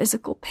became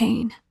physical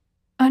pain,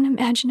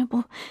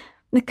 unimaginable,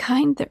 the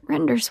kind that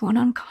renders one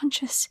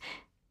unconscious.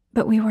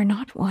 But we were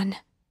not one,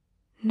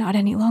 not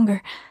any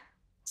longer.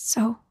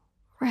 So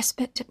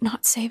respite did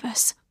not save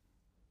us.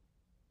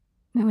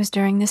 It was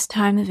during this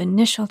time of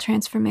initial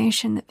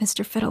transformation that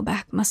Mr.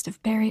 Fiddleback must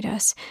have buried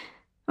us,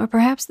 or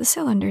perhaps the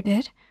cylinder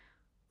did.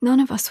 None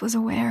of us was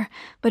aware,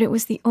 but it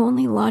was the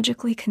only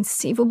logically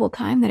conceivable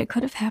time that it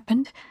could have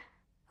happened,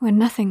 when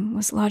nothing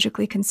was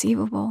logically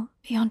conceivable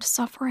beyond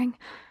suffering.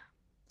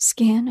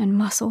 Skin and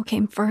muscle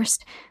came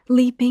first,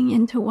 leaping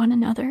into one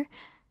another.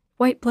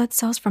 White blood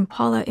cells from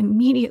Paula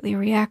immediately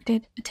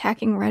reacted,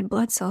 attacking red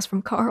blood cells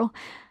from Carl.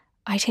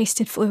 I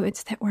tasted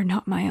fluids that were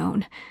not my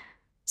own.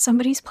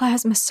 Somebody's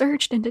plasma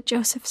surged into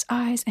Joseph's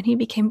eyes, and he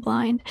became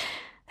blind.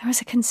 There was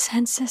a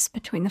consensus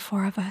between the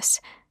four of us.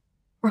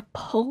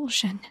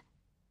 Repulsion.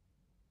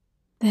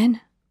 Then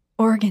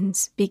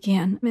organs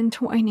began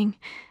entwining.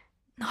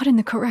 Not in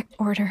the correct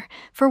order,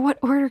 for what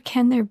order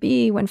can there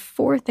be when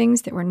four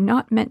things that were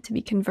not meant to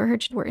be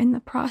converged were in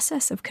the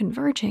process of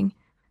converging?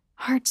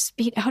 Hearts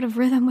beat out of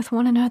rhythm with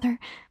one another,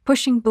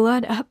 pushing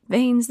blood up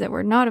veins that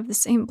were not of the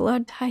same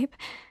blood type.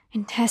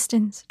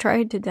 Intestines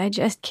tried to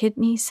digest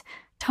kidneys.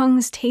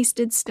 Tongues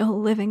tasted still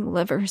living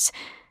livers.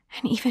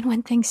 And even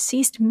when things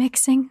ceased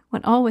mixing,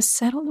 when all was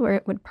settled where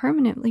it would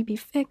permanently be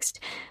fixed,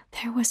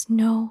 there was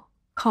no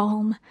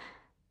calm.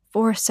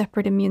 4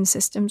 separate immune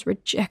systems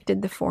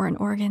rejected the foreign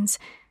organs.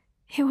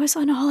 It was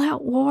an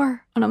all-out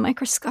war on a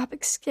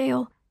microscopic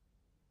scale.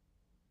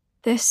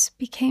 This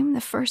became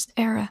the first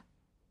era.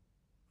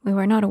 We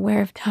were not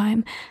aware of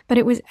time, but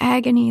it was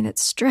agony that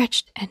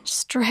stretched and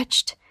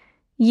stretched.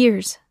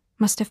 Years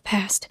must have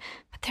passed,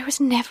 but there was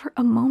never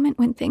a moment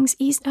when things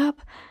eased up.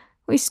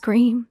 We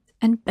screamed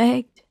and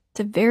begged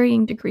to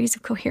varying degrees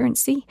of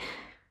coherency.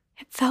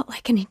 It felt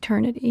like an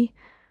eternity.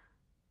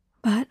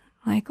 But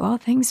like all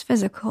things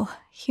physical,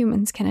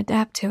 humans can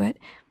adapt to it.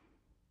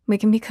 We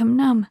can become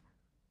numb,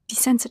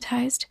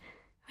 desensitized.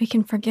 We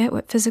can forget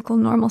what physical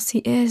normalcy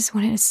is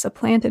when it is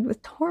supplanted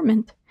with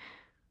torment.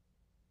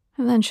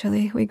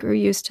 Eventually, we grew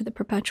used to the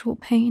perpetual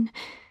pain.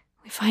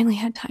 We finally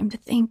had time to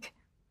think.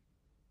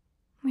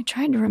 We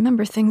tried to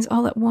remember things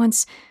all at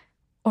once,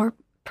 or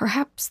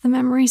perhaps the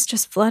memories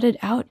just flooded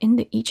out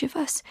into each of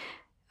us.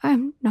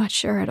 I'm not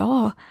sure at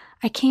all.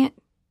 I can't,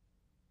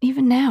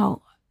 even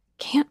now,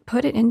 can't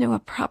put it into a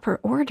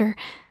proper order.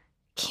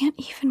 Can't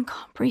even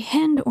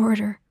comprehend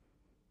order.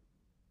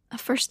 A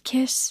first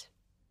kiss,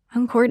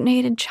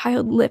 uncoordinated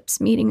child lips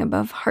meeting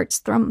above heart's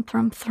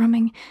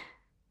thrumming.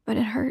 But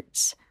it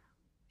hurts.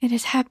 It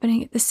is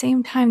happening at the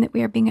same time that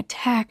we are being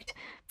attacked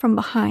from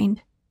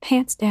behind,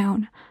 pants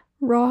down,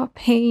 raw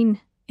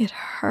pain. It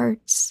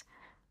hurts.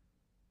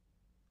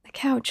 The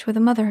couch with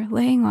a mother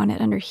laying on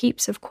it under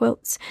heaps of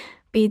quilts,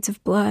 beads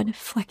of blood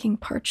flecking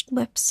parched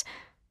lips.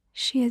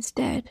 She is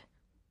dead.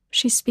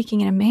 She's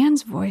speaking in a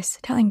man's voice,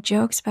 telling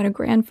jokes about a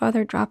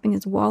grandfather dropping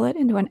his wallet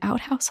into an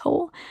outhouse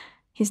hole.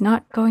 He's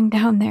not going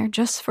down there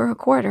just for a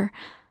quarter.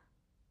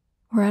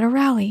 We're at a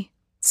rally.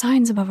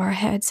 Signs above our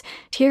heads,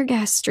 tear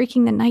gas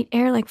streaking the night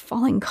air like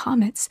falling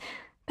comets.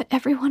 But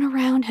everyone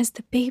around has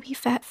the baby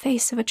fat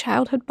face of a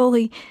childhood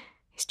bully.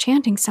 He's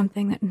chanting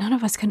something that none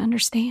of us can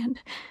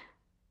understand.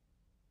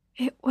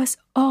 It was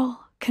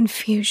all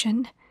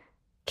confusion.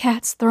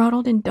 Cats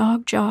throttled in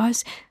dog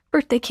jaws,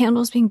 birthday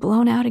candles being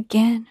blown out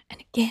again and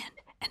again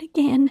and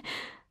again,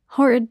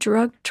 horrid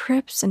drug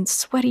trips and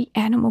sweaty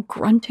animal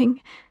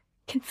grunting.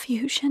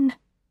 Confusion.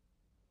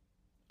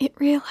 It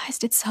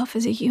realized itself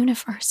as a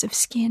universe of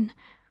skin.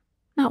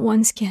 Not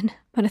one skin,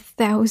 but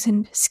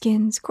 1,000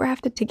 skins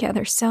grafted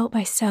together cell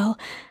by cell,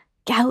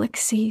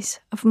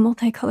 galaxies of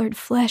multicolored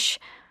flesh.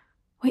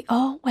 We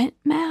all went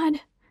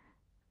mad.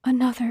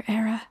 Another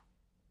era.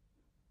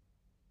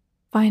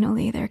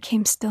 Finally, there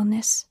came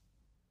stillness.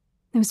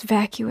 It was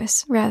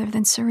vacuous rather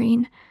than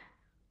serene.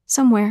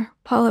 Somewhere,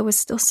 Paula was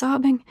still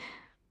sobbing.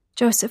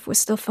 Joseph was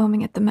still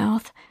foaming at the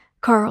mouth.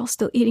 Carl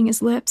still eating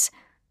his lips.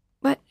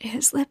 But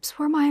his lips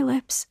were my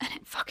lips, and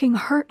it fucking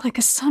hurt like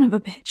a son of a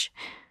bitch.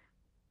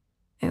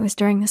 It was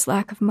during this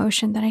lack of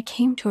motion that I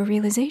came to a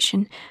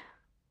realization.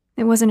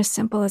 It wasn't as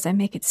simple as I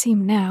make it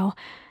seem now.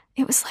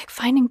 It was like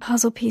finding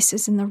puzzle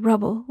pieces in the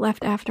rubble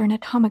left after an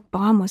atomic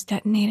bomb was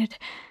detonated.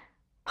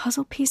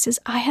 Puzzle pieces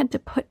I had to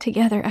put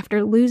together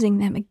after losing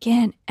them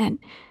again, and...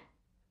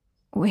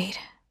 Wait.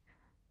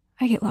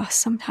 I get lost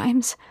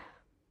sometimes.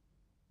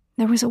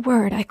 There was a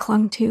word I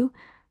clung to,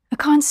 a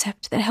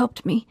concept that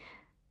helped me.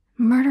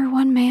 Murder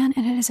one man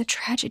and it is a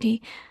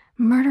tragedy.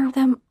 Murder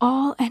them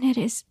all and it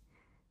is...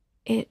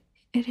 It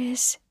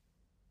is...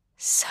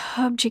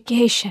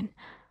 subjugation.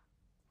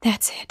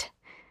 That's it.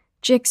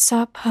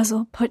 Jigsaw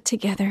puzzle put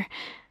together.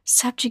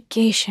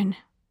 Subjugation.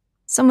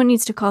 Someone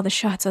needs to call the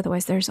shots,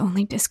 otherwise there's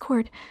only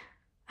discord.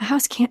 A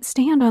house can't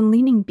stand on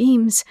leaning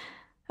beams.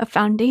 A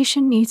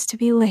foundation needs to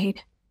be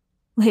laid.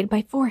 Laid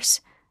by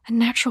force, a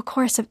natural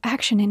course of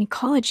action in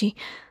ecology,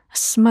 a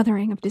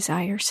smothering of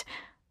desires,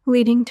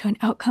 leading to an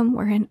outcome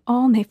wherein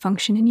all may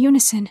function in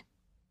unison.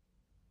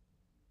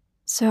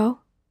 So,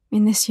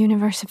 in this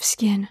universe of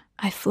skin,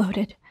 I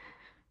floated.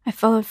 I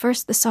followed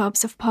first the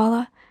sobs of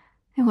Paula.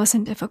 It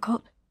wasn't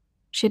difficult.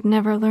 She'd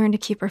never learned to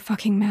keep her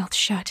fucking mouth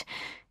shut,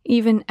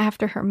 even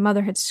after her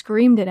mother had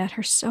screamed it at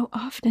her so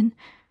often.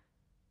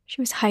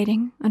 She was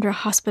hiding under a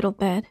hospital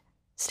bed,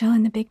 still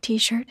in the big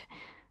t-shirt.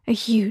 A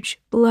huge,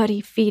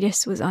 bloody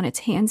fetus was on its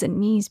hands and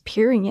knees,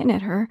 peering in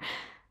at her.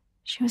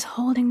 She was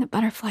holding the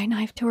butterfly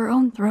knife to her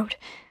own throat,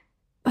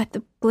 but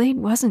the blade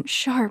wasn't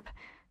sharp.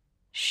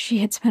 She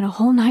had spent a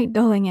whole night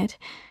dulling it.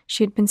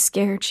 She had been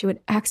scared she would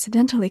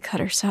accidentally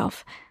cut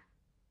herself.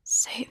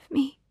 "Save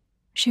me,"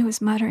 she was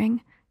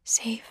muttering.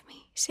 "Save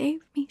me,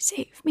 save me,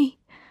 save me."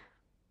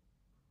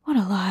 What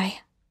a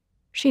lie.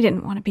 She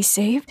didn't want to be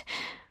saved.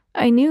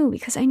 I knew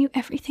because I knew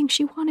everything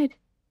she wanted.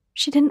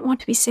 She didn't want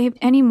to be saved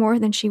any more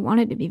than she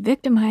wanted to be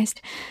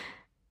victimized.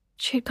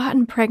 She had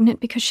gotten pregnant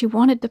because she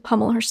wanted to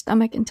pummel her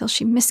stomach until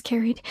she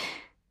miscarried,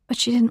 but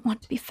she didn't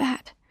want to be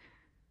fat.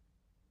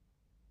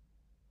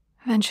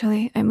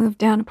 Eventually, I moved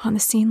down upon the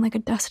scene like a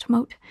dust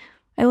mote.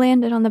 I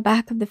landed on the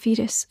back of the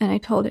fetus, and I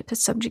told it to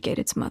subjugate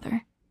its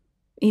mother.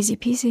 Easy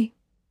peasy.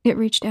 It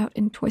reached out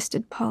and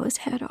twisted Paula's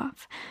head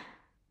off.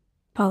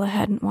 Paula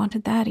hadn't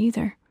wanted that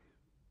either.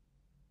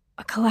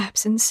 A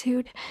collapse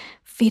ensued.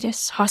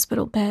 Fetus,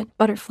 hospital bed,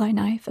 butterfly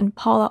knife, and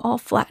Paula all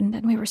flattened,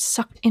 and we were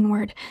sucked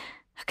inward.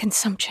 A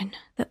consumption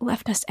that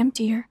left us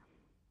emptier.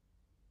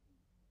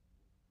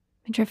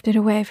 I drifted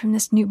away from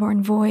this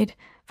newborn void,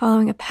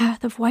 following a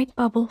path of white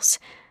bubbles.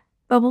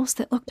 Bubbles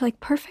that looked like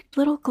perfect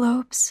little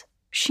globes,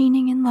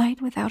 sheening in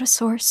light without a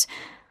source.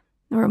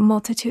 There were a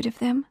multitude of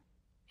them.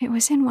 It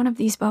was in one of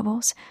these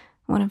bubbles,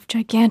 one of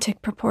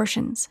gigantic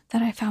proportions,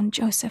 that I found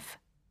Joseph.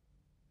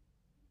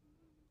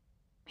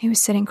 He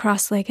was sitting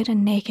cross-legged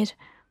and naked,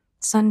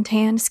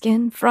 sun-tanned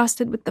skin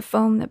frosted with the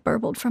foam that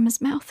burbled from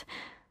his mouth.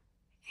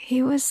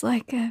 He was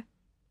like a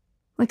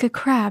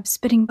crab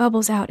spitting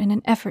bubbles out in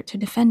an effort to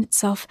defend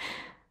itself.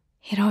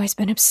 He had always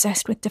been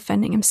obsessed with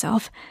defending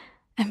himself,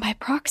 and by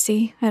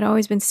proxy had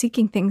always been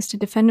seeking things to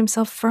defend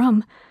himself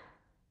from.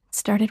 It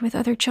started with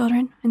other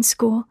children in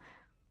school.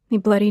 He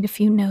bloodied a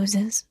few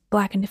noses,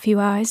 blackened a few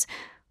eyes,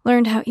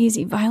 learned how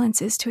easy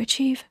violence is to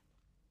achieve.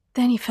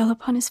 Then he fell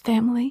upon his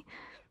family,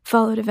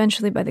 followed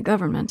eventually by the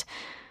government.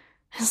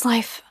 His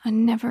life a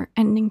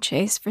never-ending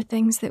chase for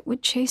things that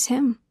would chase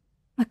him.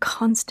 A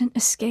constant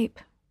escape,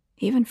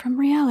 even from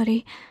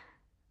reality.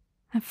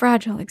 A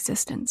fragile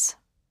existence.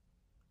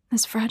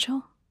 As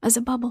fragile as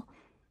a bubble.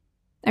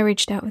 I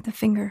reached out with a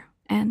finger,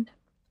 and...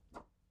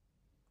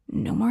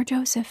 no more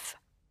Joseph.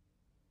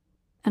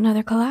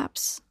 Another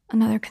collapse,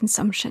 another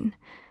consumption.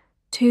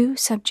 2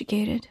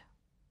 subjugated.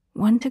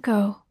 1 to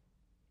go.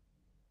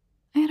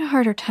 I had a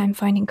harder time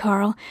finding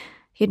Carl.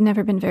 He had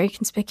never been very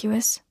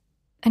conspicuous,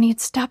 and he had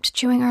stopped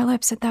chewing our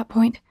lips at that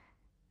point.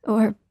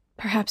 Or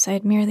perhaps I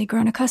had merely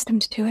grown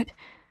accustomed to it.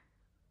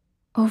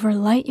 Over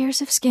light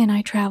years of skin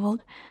I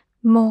traveled,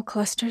 mole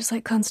clusters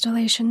like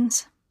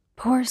constellations,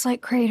 pores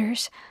like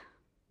craters.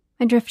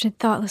 I drifted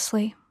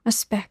thoughtlessly, a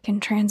speck in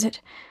transit.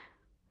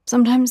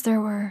 Sometimes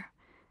there were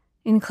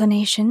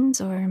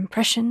inclinations or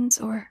impressions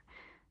or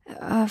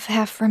of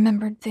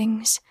half-remembered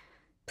things,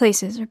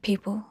 places or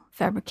people,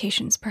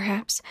 fabrications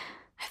perhaps.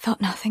 I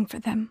felt nothing for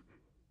them.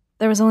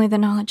 There was only the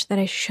knowledge that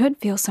I should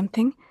feel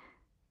something,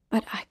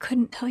 but I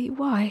couldn't tell you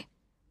why.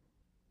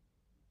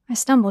 I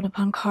stumbled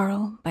upon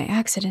Carl by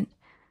accident.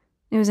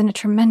 It was in a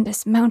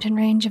tremendous mountain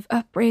range of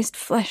upraised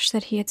flesh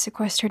that he had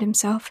sequestered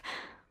himself.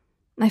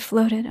 I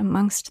floated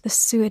amongst the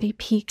suety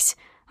peaks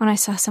when I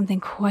saw something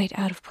quite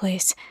out of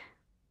place.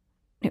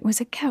 It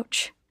was a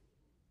couch.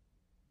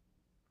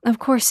 Of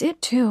course,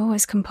 it too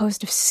was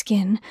composed of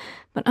skin,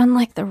 but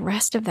unlike the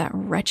rest of that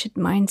wretched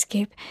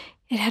mindscape,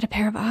 it had a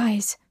pair of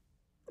eyes,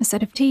 a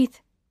set of teeth.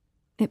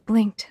 It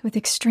blinked with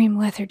extreme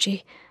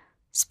lethargy.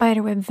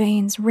 Spiderweb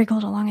veins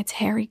wriggled along its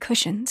hairy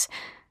cushions.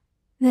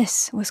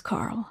 This was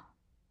Carl.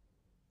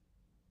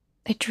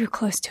 I drew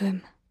close to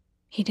him.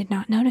 He did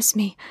not notice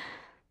me.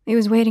 He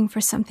was waiting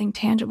for something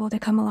tangible to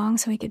come along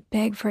so he could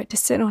beg for it to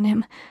sit on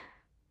him.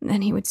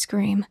 Then he would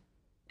scream,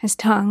 his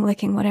tongue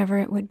licking whatever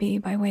it would be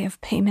by way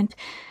of payment.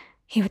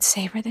 He would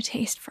savor the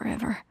taste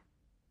forever.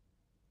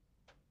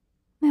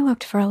 I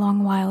looked for a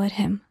long while at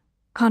him,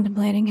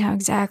 contemplating how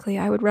exactly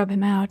I would rub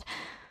him out.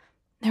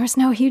 There was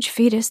no huge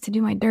fetus to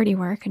do my dirty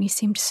work, and he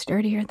seemed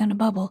sturdier than a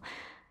bubble.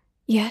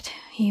 Yet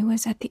he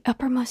was at the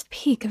uppermost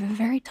peak of a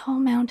very tall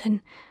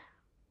mountain.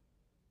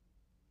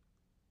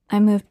 I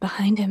moved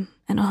behind him,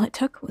 and all it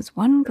took was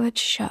one good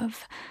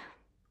shove.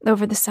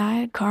 Over the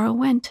side, Carl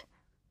went.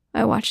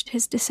 I watched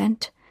his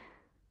descent.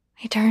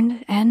 He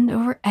turned end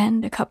over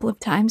end a couple of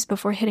times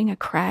before hitting a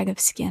crag of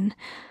skin.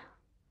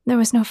 There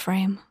was no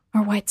frame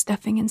or white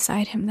stuffing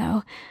inside him,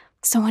 though,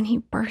 so when he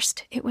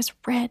burst, it was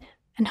red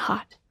and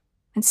hot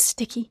and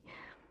sticky.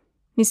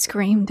 He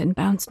screamed and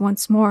bounced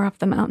once more off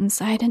the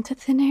mountainside into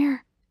thin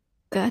air.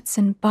 Guts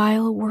and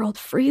bile whirled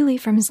freely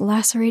from his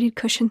lacerated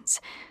cushions.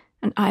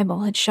 An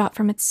eyeball had shot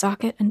from its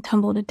socket and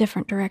tumbled a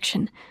different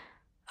direction.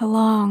 A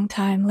long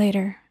time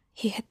later,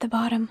 he hit the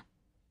bottom.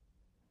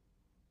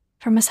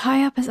 From as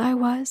high up as I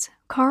was,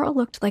 Carl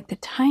looked like the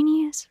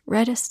tiniest,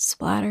 reddest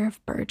splatter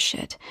of bird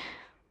shit.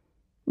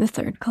 The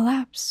third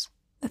collapse,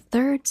 the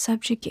third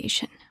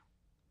subjugation,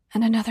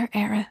 and another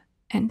era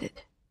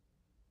ended.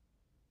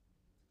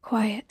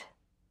 Quiet.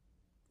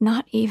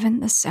 Not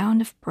even the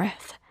sound of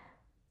breath.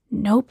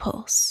 No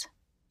pulse.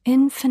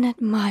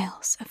 Infinite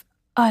miles of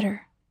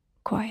utter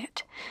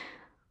quiet.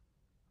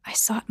 I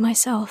sought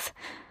myself.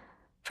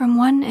 From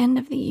one end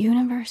of the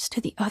universe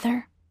to the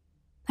other.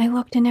 I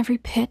looked in every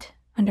pit,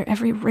 under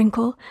every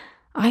wrinkle.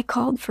 I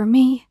called for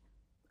me.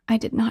 I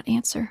did not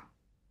answer.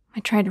 I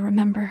tried to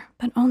remember,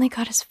 but only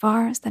got as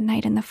far as the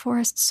night in the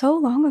forest so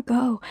long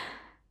ago.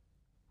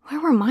 Where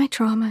were my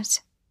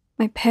traumas?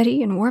 My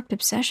petty and warped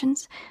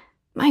obsessions?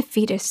 My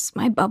fetus,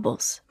 my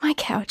bubbles, my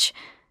couch.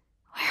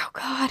 Where, oh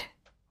God,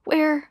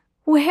 where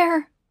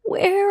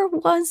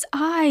was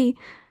I?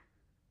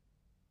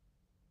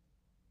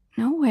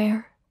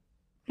 Nowhere.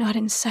 Not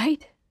in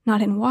sight,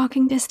 not in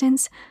walking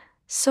distance.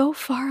 So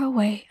far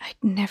away, I'd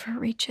never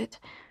reach it.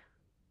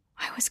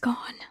 I was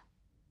gone.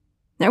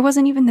 There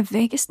wasn't even the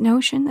vaguest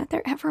notion that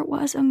there ever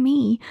was a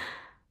me.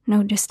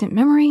 No distant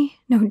memory,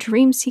 no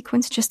dream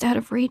sequence just out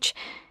of reach.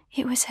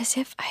 It was as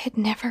if I had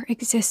never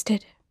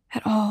existed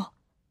at all.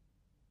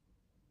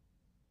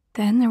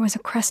 Then there was a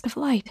crest of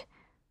light,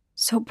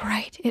 so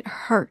bright it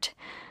hurt.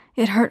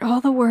 It hurt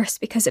all the worse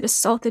because it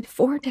assaulted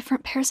 4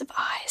 different pairs of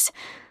eyes.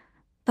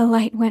 The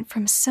light went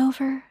from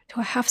silver to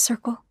a half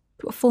circle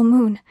to a full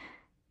moon.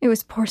 It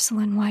was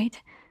porcelain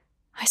white.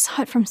 I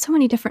saw it from so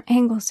many different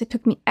angles it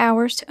took me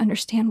hours to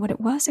understand what it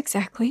was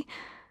exactly.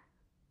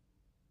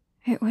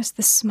 It was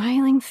the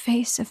smiling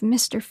face of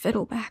Mr.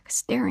 Fiddleback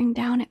staring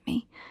down at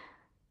me.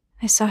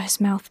 I saw his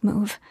mouth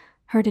move,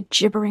 heard a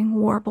gibbering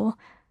warble.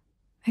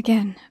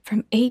 Again,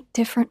 from 8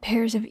 different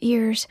pairs of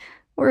ears,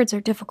 words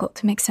are difficult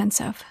to make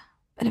sense of,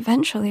 but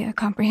eventually I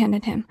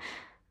comprehended him.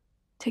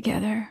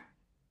 Together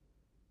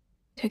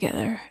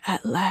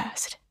at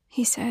last,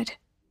 he said.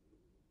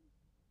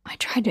 I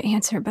tried to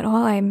answer, but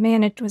all I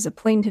managed was a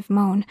plaintive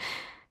moan.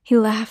 He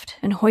laughed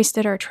and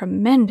hoisted our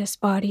tremendous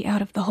body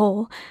out of the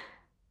hole.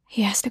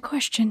 He asked a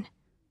question.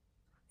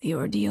 The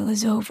ordeal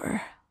is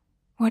over.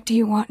 What do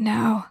you want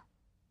now?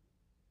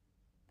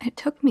 It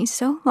took me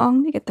so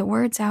long to get the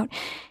words out.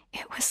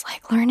 It was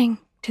like learning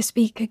to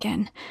speak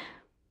again.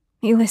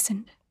 He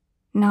listened,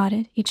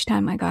 nodded each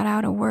time I got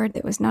out a word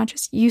that was not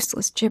just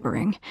useless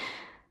gibbering.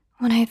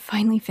 When I had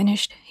finally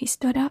finished, he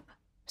stood up,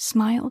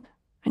 smiled,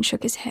 and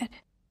shook his head.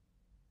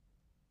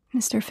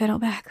 Mr.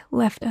 Fiddleback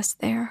left us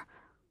there,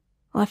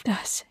 left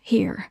us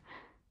here.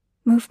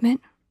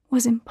 Movement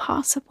was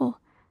impossible.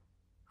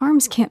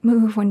 Arms can't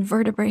move when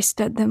vertebrae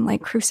stud them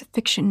like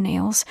crucifixion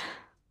nails.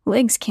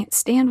 Legs can't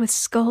stand with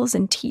skulls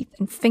and teeth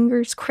and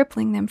fingers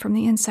crippling them from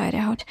the inside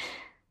out.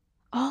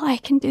 All I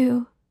can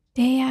do,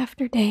 day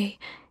after day,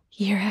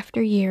 year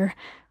after year,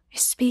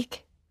 is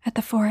speak at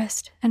the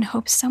forest and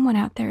hope someone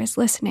out there is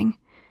listening.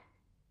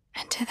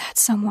 And to that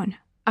someone,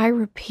 I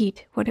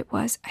repeat what it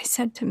was I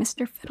said to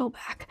Mr.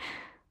 Fiddleback.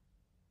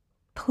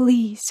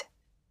 Please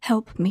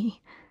help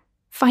me.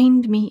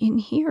 Find me in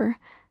here.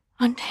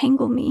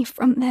 Untangle me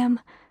from them.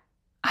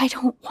 I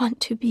don't want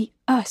to be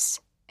us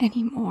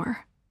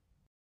anymore.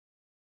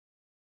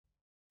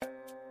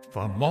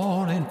 For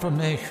more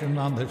information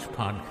on this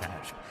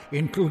podcast,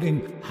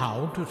 including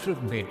how to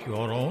submit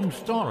your own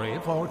story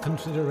for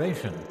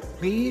consideration,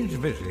 please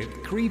visit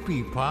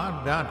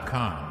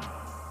creepypod.com.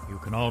 You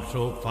can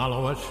also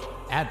follow us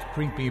at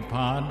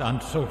CreepyPod on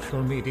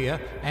social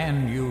media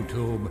and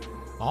YouTube.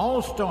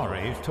 All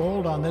stories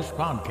told on this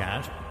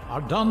podcast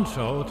are done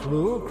so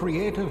through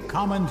Creative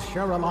Commons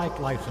Share-alike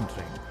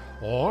licensing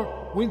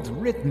or with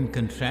written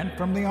consent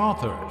from the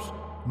authors.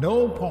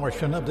 No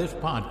portion of this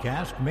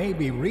podcast may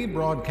be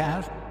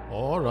rebroadcast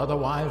or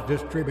otherwise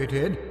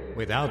distributed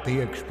without the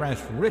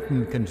express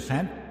written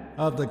consent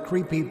of the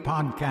Creepy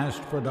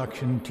Podcast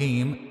production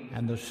team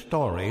and the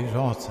story's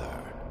author.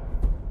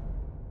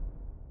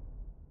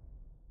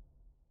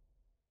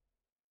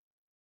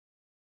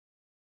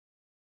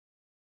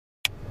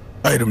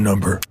 Item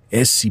number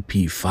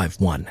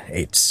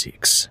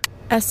SCP-5186.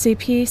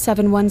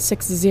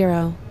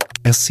 SCP-7160.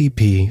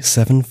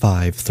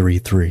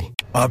 SCP-7533.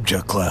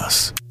 Object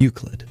Class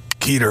Euclid.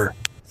 Keter.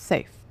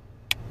 Safe.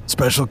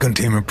 Special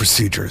Containment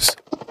Procedures.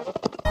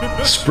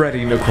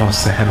 Spreading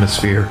across the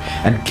hemisphere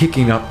and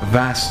kicking up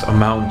vast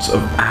amounts of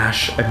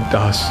ash and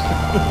dust.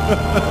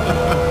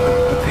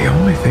 The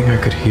only thing I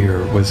could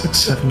hear was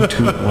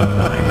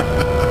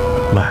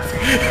 7219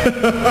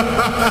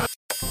 laughing.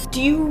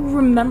 Do you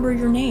remember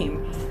your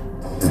name?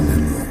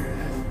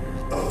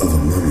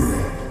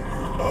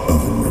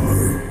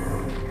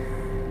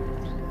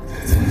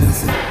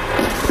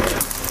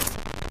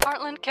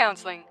 Heartland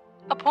Counseling.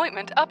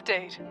 Appointment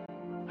update.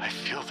 I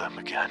feel them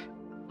again.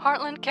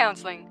 Heartland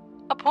Counseling.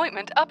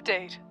 Appointment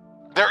update.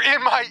 They're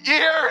in my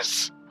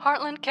ears!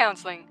 Heartland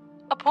Counseling.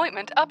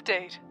 Appointment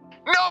update.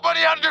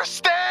 Nobody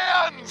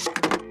understands!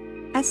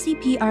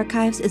 SCP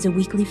Archives is a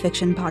weekly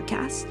fiction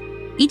podcast.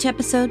 Each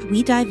episode,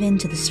 we dive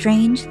into the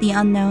strange, the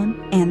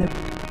unknown, and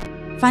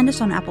the... Find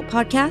us on Apple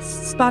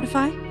Podcasts,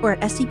 Spotify, or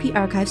at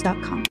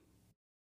scparchives.com.